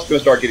 now the boss is going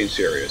to start getting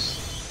serious.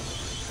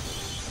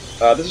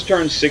 This is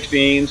turn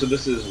 16, so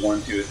this is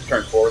 1, 2, this is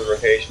turn 4 of the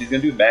rotation. He's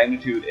going to do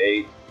Magnitude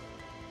 8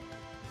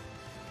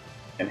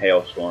 and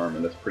Hailstorm,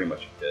 and that's pretty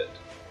much it.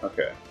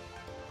 Okay.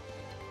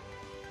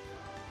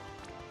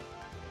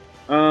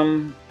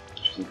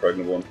 Just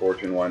Impregnable and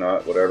Fortune, why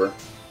not? Whatever.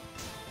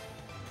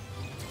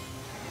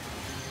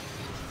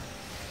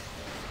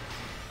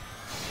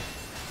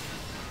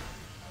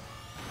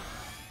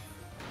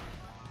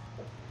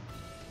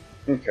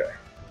 Okay.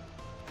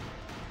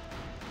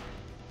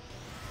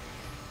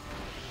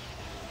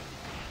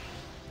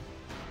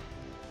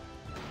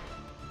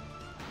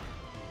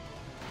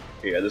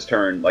 Yeah, this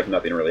turn, like,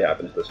 nothing really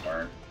happens this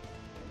turn.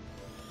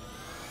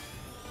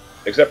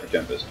 Except for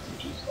Tempest,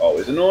 which is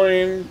always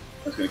annoying.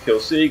 That's gonna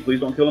kill Sieg. Please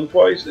don't kill him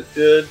twice. It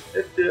did.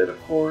 It did,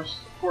 of course.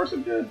 Of course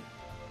it did.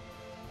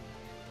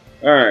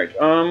 Alright,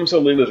 so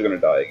Lila's gonna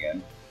die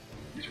again.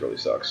 This really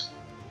sucks.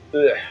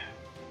 Ugh.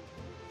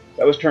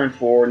 That was turn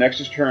 4.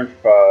 Next is turn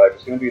 5.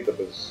 It's gonna be the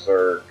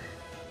Berserk.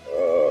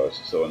 This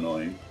is so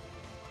annoying.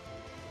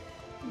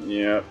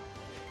 Yep.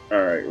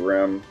 Alright,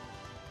 Rem.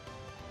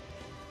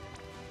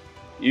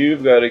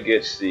 You've got to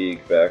get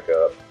Sieg back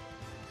up.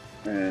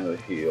 And a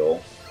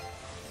heal.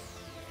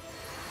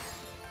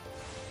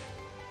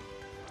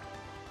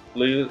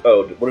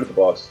 Oh, what did the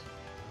boss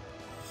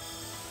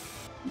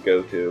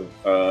go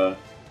to?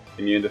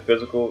 Immune to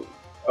physical.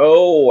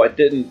 Oh, I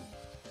didn't.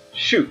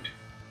 Shoot.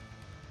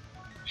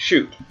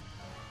 Shoot.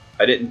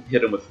 I didn't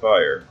hit him with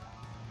fire.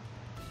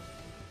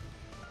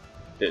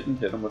 Didn't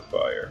hit him with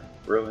fire.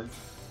 Really?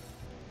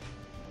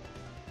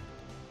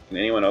 Can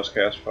anyone else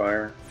cast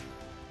fire?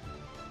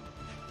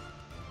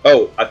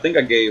 Oh, I think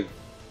I gave...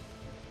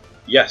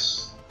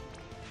 Yes.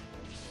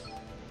 I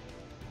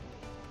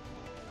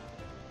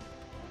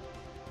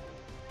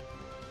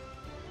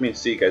mean,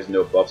 Sieg has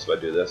no buffs if I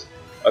do this.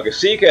 Okay,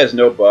 Sieg has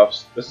no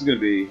buffs. This is going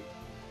to be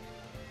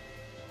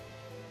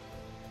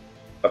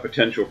a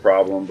potential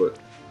problem, but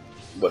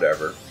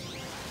whatever.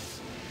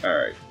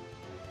 Alright.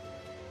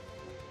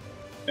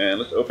 And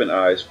let's open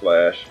Eyes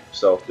Flash,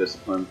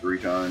 Self-Discipline 3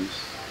 times.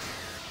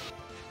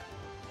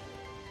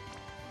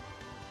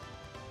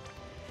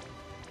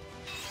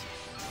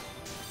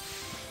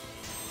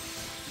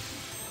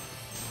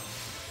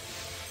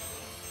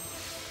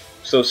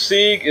 So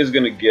Sieg is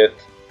going to get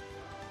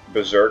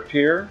Berserked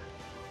here.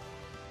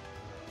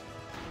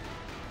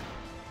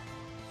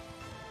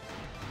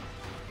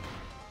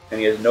 And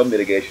he has no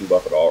mitigation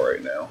buff at all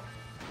right now.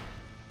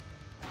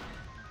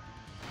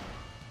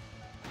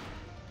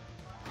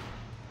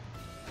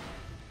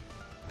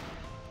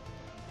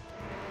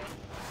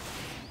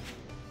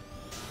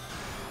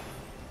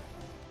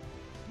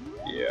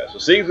 so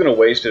Sieg's going to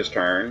waste his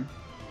turn,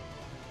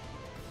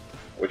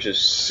 which is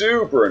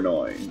super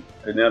annoying.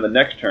 And now the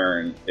next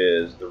turn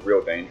is the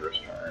real dangerous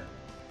turn.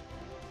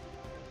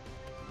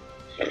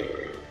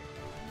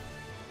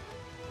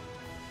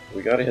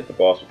 We got to hit the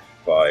boss with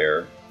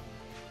fire.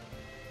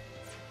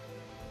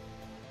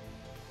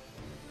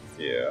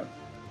 Yeah,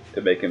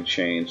 to make him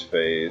change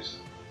phase.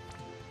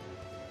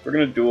 We're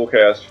going to dual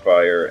cast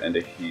fire and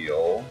a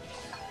heal.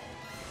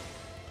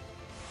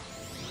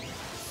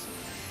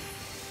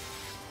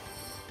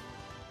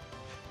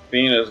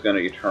 Fina's going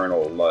to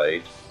Eternal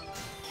Light.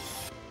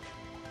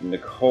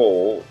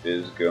 Nicole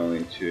is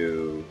going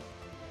to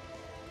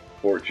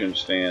Fortune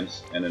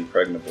Stance and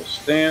Impregnable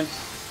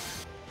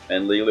Stance.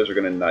 And Lila's are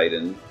going to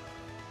Knighten.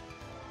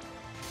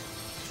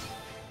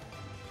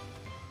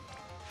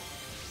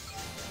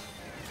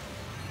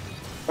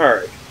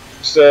 Alright,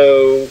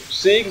 so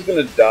Sieg's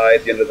going to die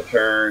at the end of the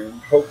turn.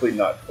 Hopefully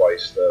not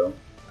twice, though.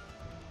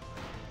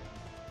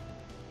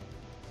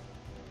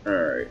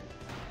 Alright.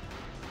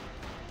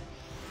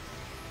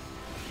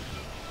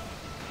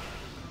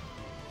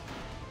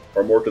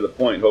 Or more to the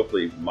point,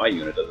 hopefully my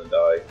unit doesn't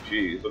die.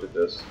 Jeez, look at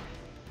this.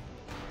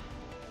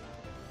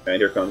 And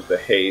here comes the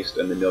haste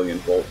and the million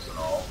volts and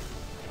all.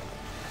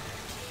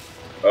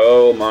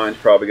 Oh, mine's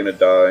probably going to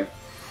die.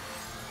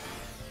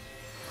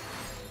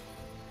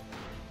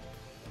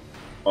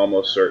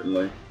 Almost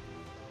certainly.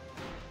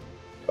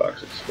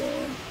 Toxic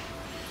Scorn.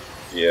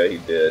 Yeah, he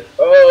did.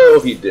 Oh,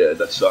 he did.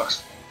 That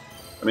sucks.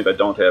 I mean, I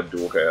don't have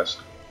dual cast.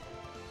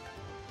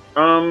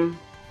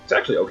 It's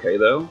actually okay,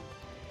 though.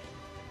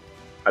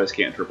 I just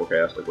can't triple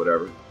cast, like,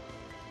 whatever.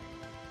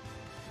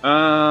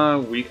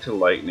 Weak to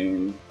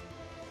lightning.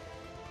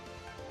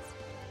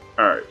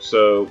 Alright,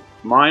 so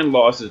mine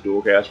lost his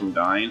dual cast from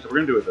dying, so we're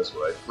gonna do it this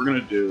way. We're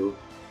gonna do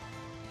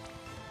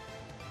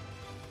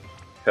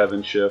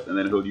Heaven Shift, and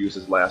then he'll use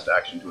his last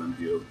action to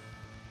imbue.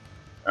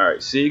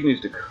 Alright, Sieg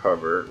needs to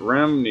cover.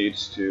 Rem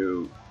needs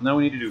to... No,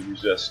 we need to do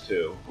resist,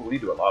 too. Oh, we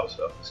need to do a lot of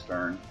stuff this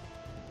turn.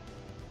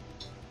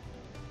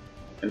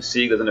 And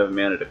Sieg doesn't have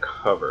mana to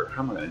cover.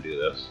 How am I going to do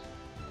this?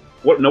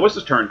 What? No, what's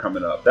this turn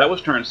coming up? That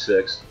was turn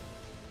 6.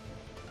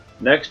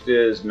 Next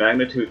is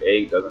Magnitude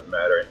 8, doesn't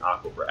matter, and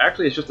Aqua Breath.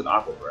 Actually, it's just an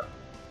Aqua Breath.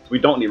 So we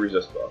don't need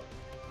resist buff.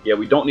 Yeah,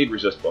 we don't need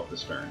resist buff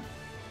this turn.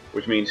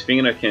 Which means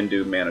Fina can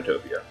do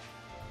Manatopia.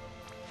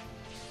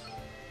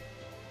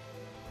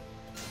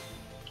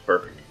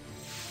 Perfect.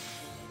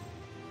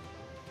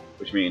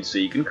 Which means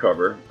C can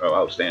cover. Oh,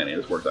 outstanding.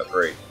 This works out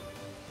great.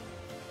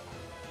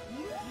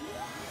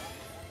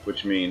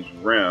 Which means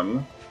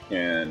Rem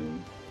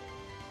can...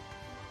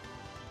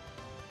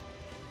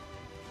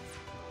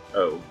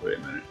 Oh, wait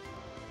a minute.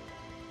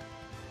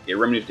 Yeah,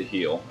 Rem needs to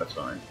heal. That's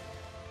fine.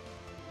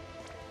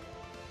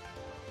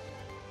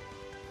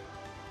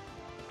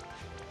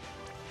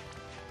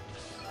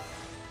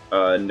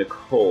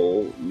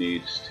 Nicole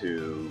needs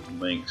to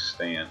link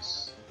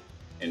stance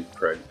in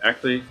preg.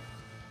 Actually,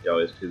 yeah,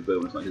 his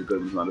good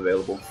one's not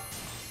available.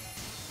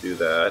 Do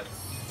that.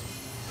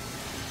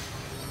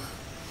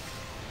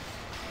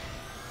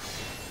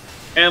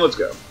 And let's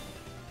go.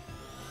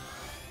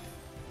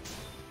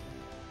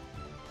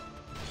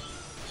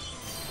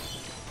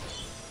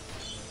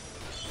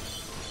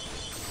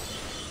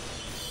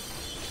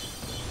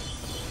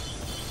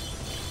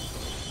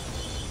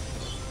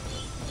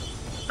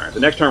 Alright, so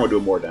next turn we'll do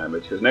more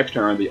damage, because next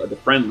turn the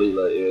friend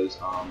Lila is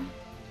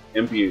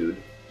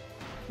imbued.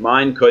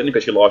 Mine couldn't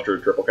because she lost her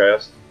triple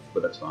cast,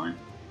 but that's fine.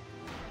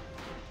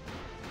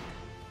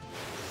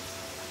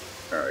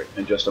 Alright,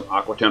 and just some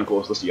Aqua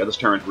Tentacles. Let's see, yeah, this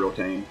turn's real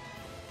tame.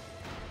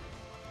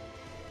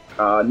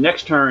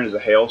 Next turn is a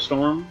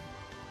Hailstorm.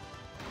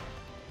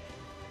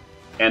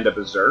 And a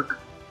Berserk.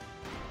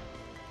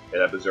 Yeah,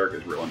 that Berserk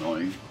is real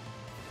annoying.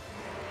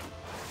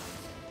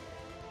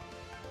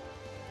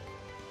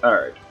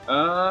 Alright,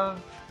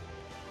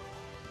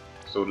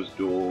 so we'll just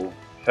dual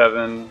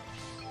Heaven.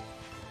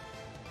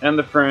 And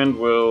the friend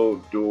will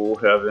dual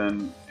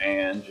Heaven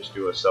and just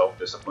do a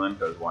self-discipline,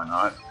 because why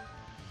not?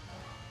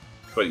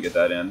 Go ahead and get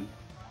that in.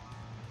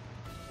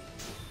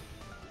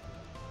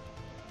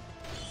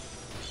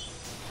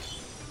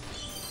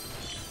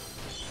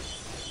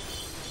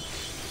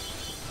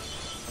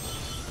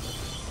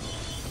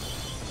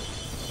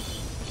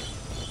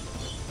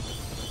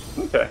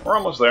 Okay, we're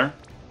almost there.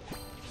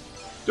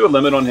 Do a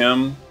limit on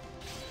him.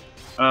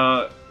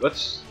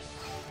 Let's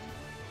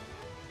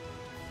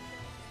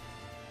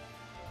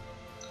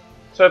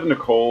have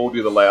Nicole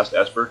do the last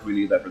Esper. We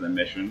need that for the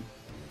mission.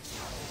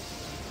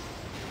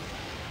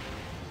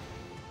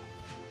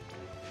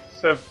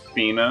 Let's have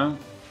Fina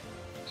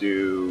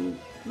do...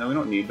 No, we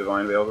don't need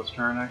Divine Veil this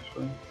turn,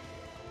 actually.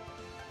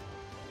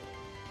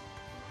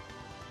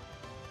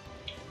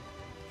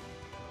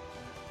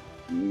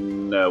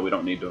 No, we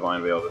don't need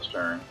Divine Veil this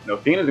turn. No,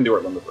 Fina's gonna do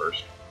her limit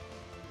first.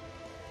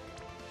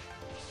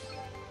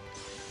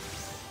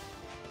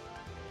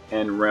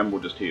 And Rem will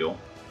just heal.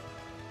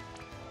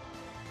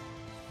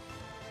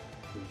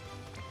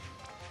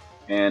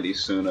 And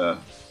Isuna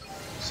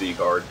Sea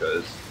Guard,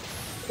 because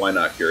why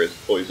not cure his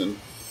poison?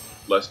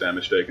 Less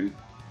damage taken.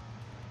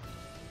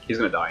 He's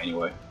gonna die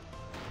anyway.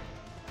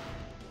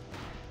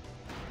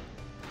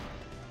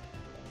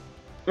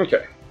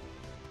 Okay.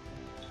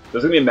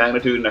 There's gonna be a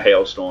Magnitude and a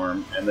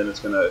Hailstorm, and then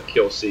it's gonna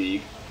kill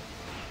Sieg.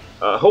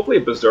 Hopefully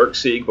a Berserk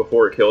Sieg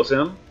before it kills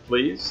him,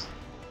 please.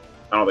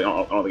 I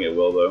don't think it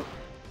will though.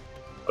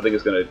 I think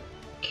it's gonna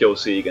kill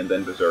Sieg and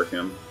then Berserk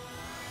him.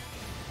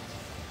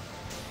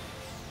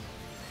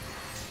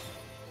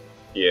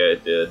 Yeah,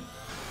 it did.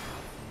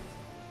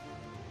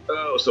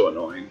 Oh, so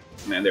annoying.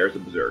 Man, there's the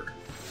Berserk.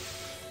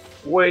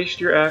 Waste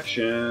your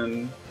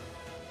action.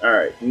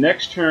 Alright,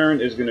 next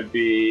turn is going to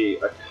be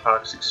a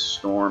Toxic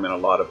Storm and a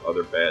lot of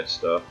other bad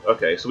stuff.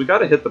 Okay, so we got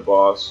to hit the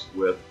boss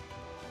with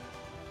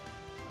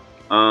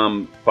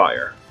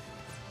fire.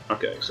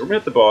 Okay, so we're going to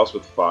hit the boss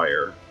with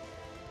fire.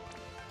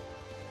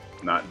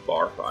 Not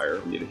bar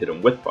fire. We need to hit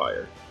him with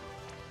fire.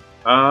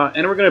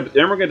 And we're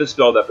gonna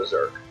dispel that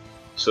Berserk,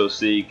 so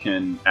C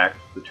can act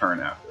the turn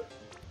after.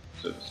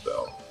 So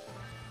dispel.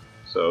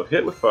 So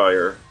hit with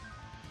fire,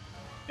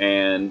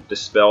 and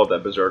dispel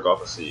that Berserk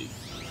off of C.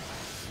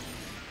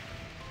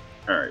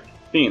 Alright,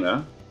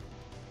 Fina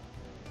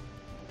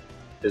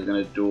is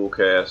going to dual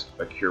cast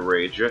a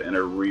Curaja and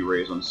a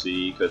Re-Raise on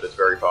C, because it's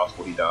very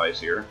possible he dies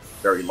here.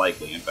 Very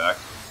likely, in fact.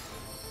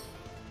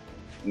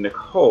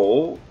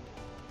 Nicole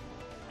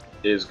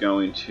is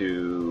going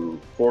to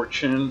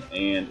Fortune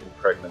and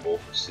Impregnable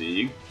for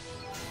Sieg.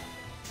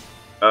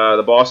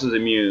 The boss is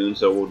immune,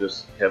 so we'll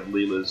just have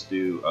Lila's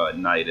do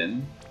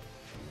Niden.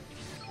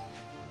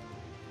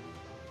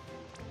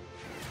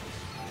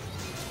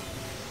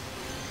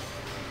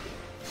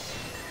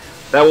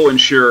 That will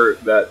ensure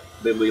that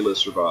the Lilas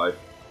survive.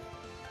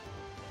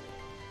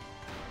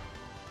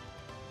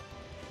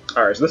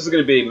 Alright, so this is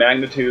going to be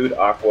Magnitude,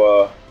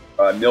 Aqua,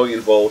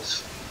 Million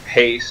Volts,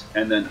 Haste,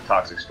 and then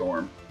Toxic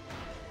Storm.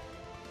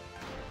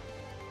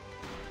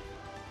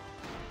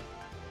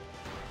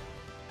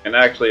 And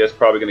actually, that's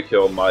probably going to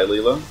kill my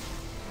Lila.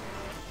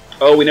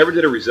 Oh, we never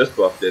did a resist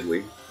buff, did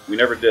we? We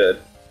never did.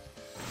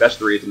 That's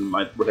the reason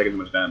we're taking so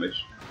much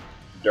damage.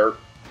 Dirt.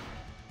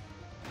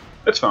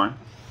 That's fine.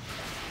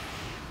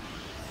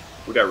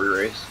 We got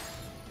re-raise.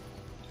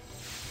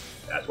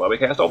 That's why we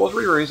cast all those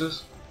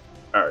re-raises.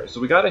 Alright, so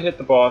we gotta hit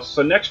the boss.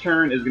 So next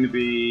turn is gonna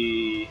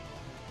be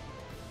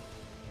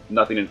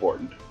nothing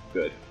important.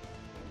 Good.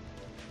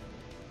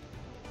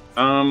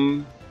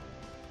 Man,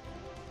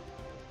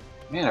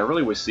 I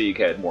really wish Sieg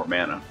had more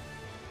mana.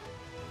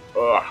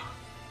 Ugh.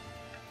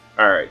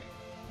 Alright.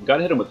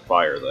 Gotta hit him with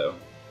fire though.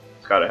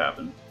 It's gotta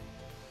happen.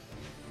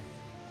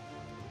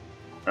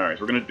 Alright,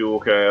 so we're gonna dual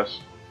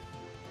cast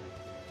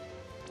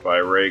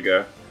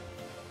Virega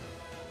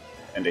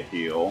and a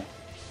heal.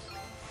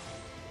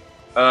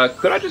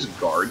 Could I just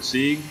guard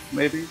Sieg,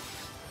 maybe?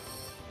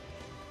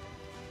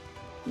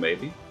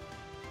 Maybe.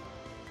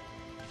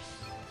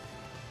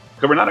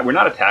 Because we're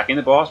not attacking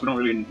the boss. We don't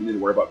really need to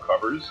worry about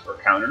covers or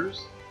counters.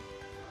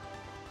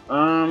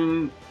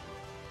 Oh,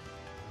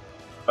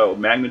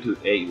 Magnitude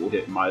 8 will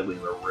hit my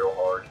Lila real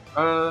hard.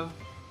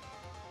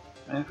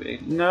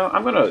 No,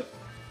 I'm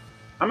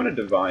gonna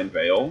Divine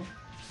Veil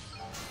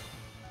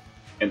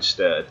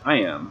instead.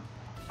 I'm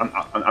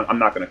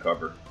not gonna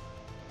cover.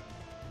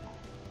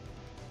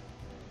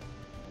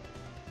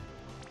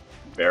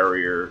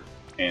 Barrier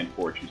and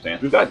Fortune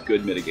Stance. We've got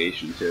good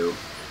mitigation too.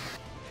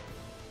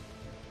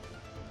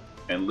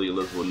 And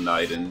Lila's will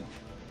Niden.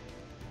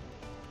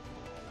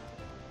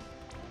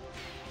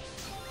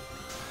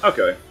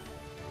 Okay.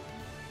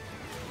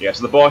 Yeah,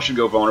 so the boss should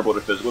go vulnerable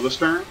to physical this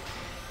turn.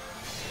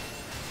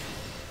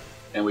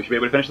 And we should be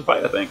able to finish the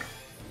fight, I think.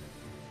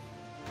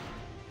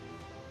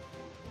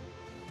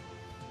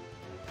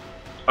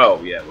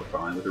 Oh, yeah, we're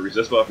fine. With the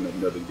resist buff,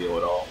 no big deal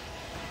at all.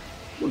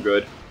 We're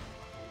good.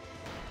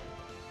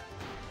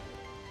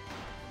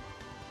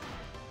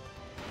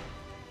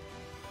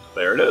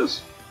 There it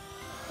is.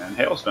 And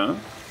Hailstone.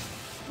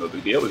 No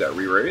big deal, we got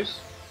re-raise.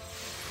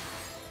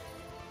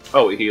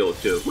 Oh, we healed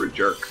too. We're a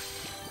jerk.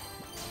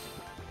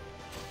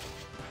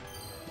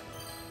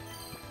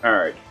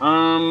 Alright,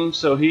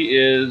 so he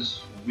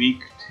is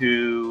weak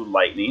to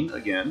lightning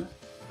again.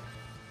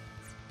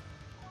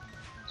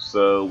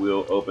 So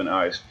we'll open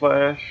Eyes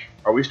Flash.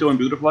 Are we still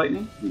imbued with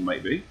lightning? We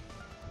might be.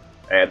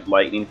 Add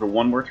lightning for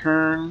one more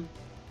turn.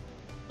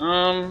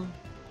 Yeah,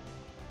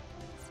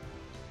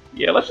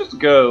 let's just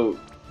go.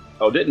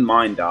 Oh, didn't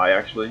mine die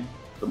actually?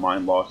 The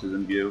mine lost his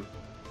imbue.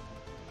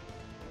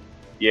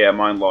 Yeah,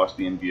 mine lost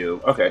the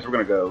imbue. Okay, so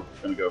we're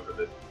gonna go for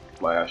the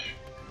flash.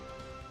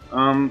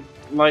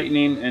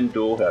 Lightning and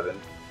Dual Heaven.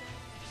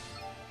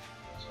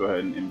 Let's go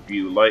ahead and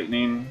imbue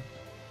lightning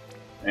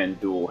and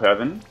Dual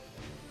Heaven.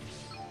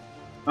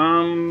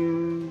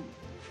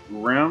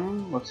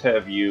 Rem, let's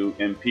have you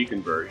MP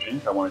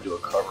conversion. I want to do a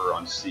cover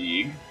on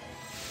Sieg.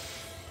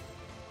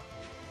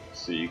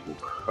 Sieg will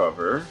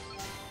cover.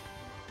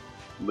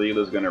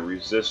 Lila's gonna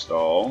resist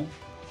all.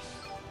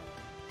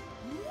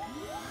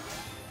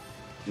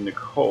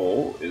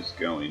 Nicole is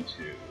going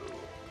to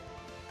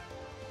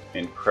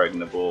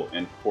Impregnable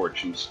and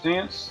Fortune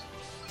Stance.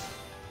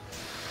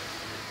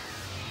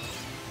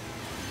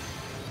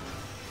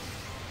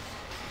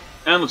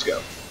 And let's go.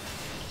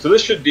 So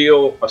this should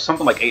deal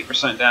something like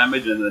 8%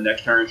 damage, and then the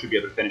next turn should be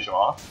able to finish him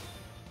off,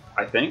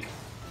 I think.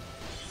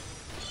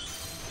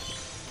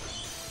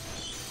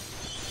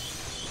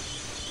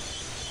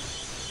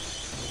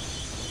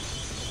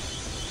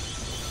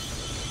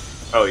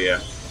 Oh yeah,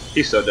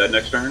 he's so dead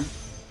next turn.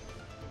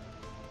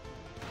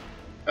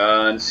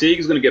 And Sieg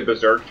is going to get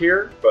berserked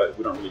here, but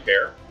we don't really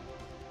care.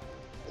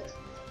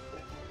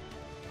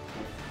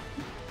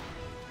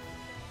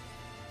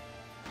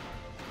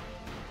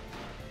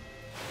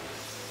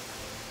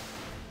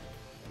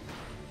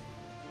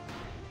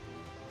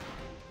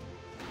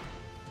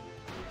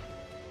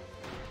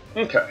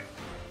 Okay.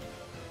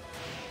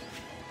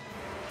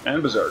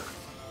 And berserk.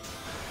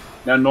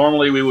 Now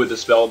normally we would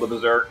dispel the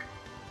berserk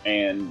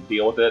and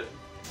deal with it,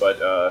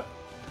 but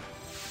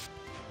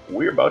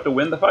we're about to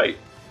win the fight.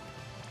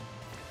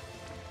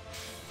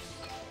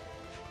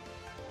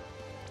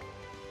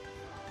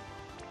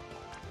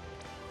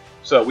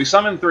 So we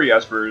summon 3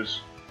 Espers.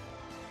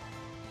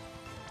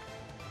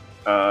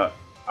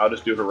 I'll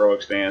just do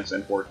Heroic Stance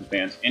and Fortune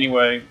Stance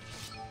anyway.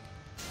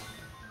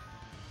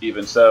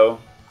 Even so.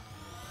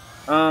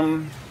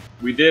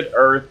 We did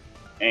Earth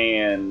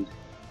and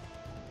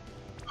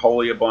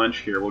Holy a bunch.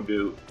 Here, we'll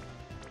do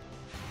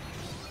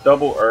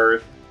double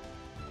Earth.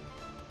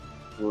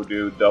 We'll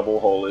do double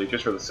Holy,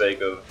 just for the sake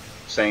of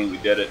saying we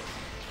did it.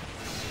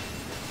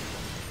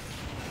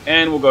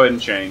 And we'll go ahead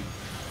and chain.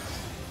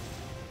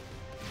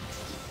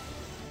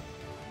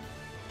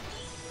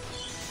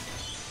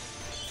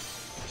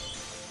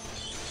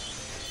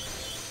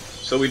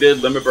 So we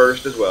did Limit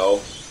Burst as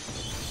well.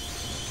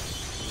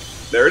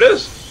 There it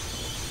is.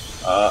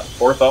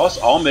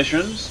 Orthros, all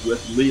missions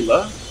with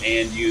Lila,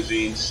 and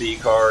using C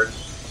card,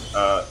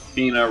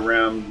 Fina,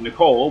 Rem,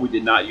 Nicole. We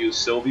did not use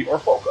Sylvie or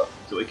Folka,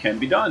 so it can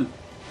be done.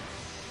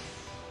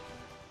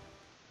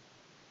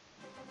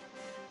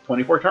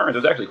 24 turns. It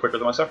was actually quicker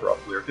than my Sephiroth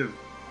clear, too.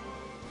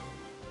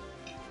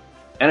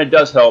 And it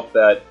does help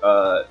that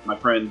my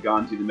friend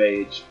Gonzi the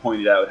Mage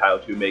pointed out how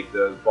to make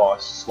the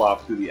boss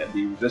swap through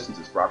the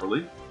resistances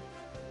properly.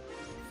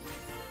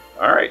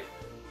 Alright.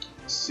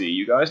 See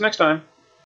you guys next time.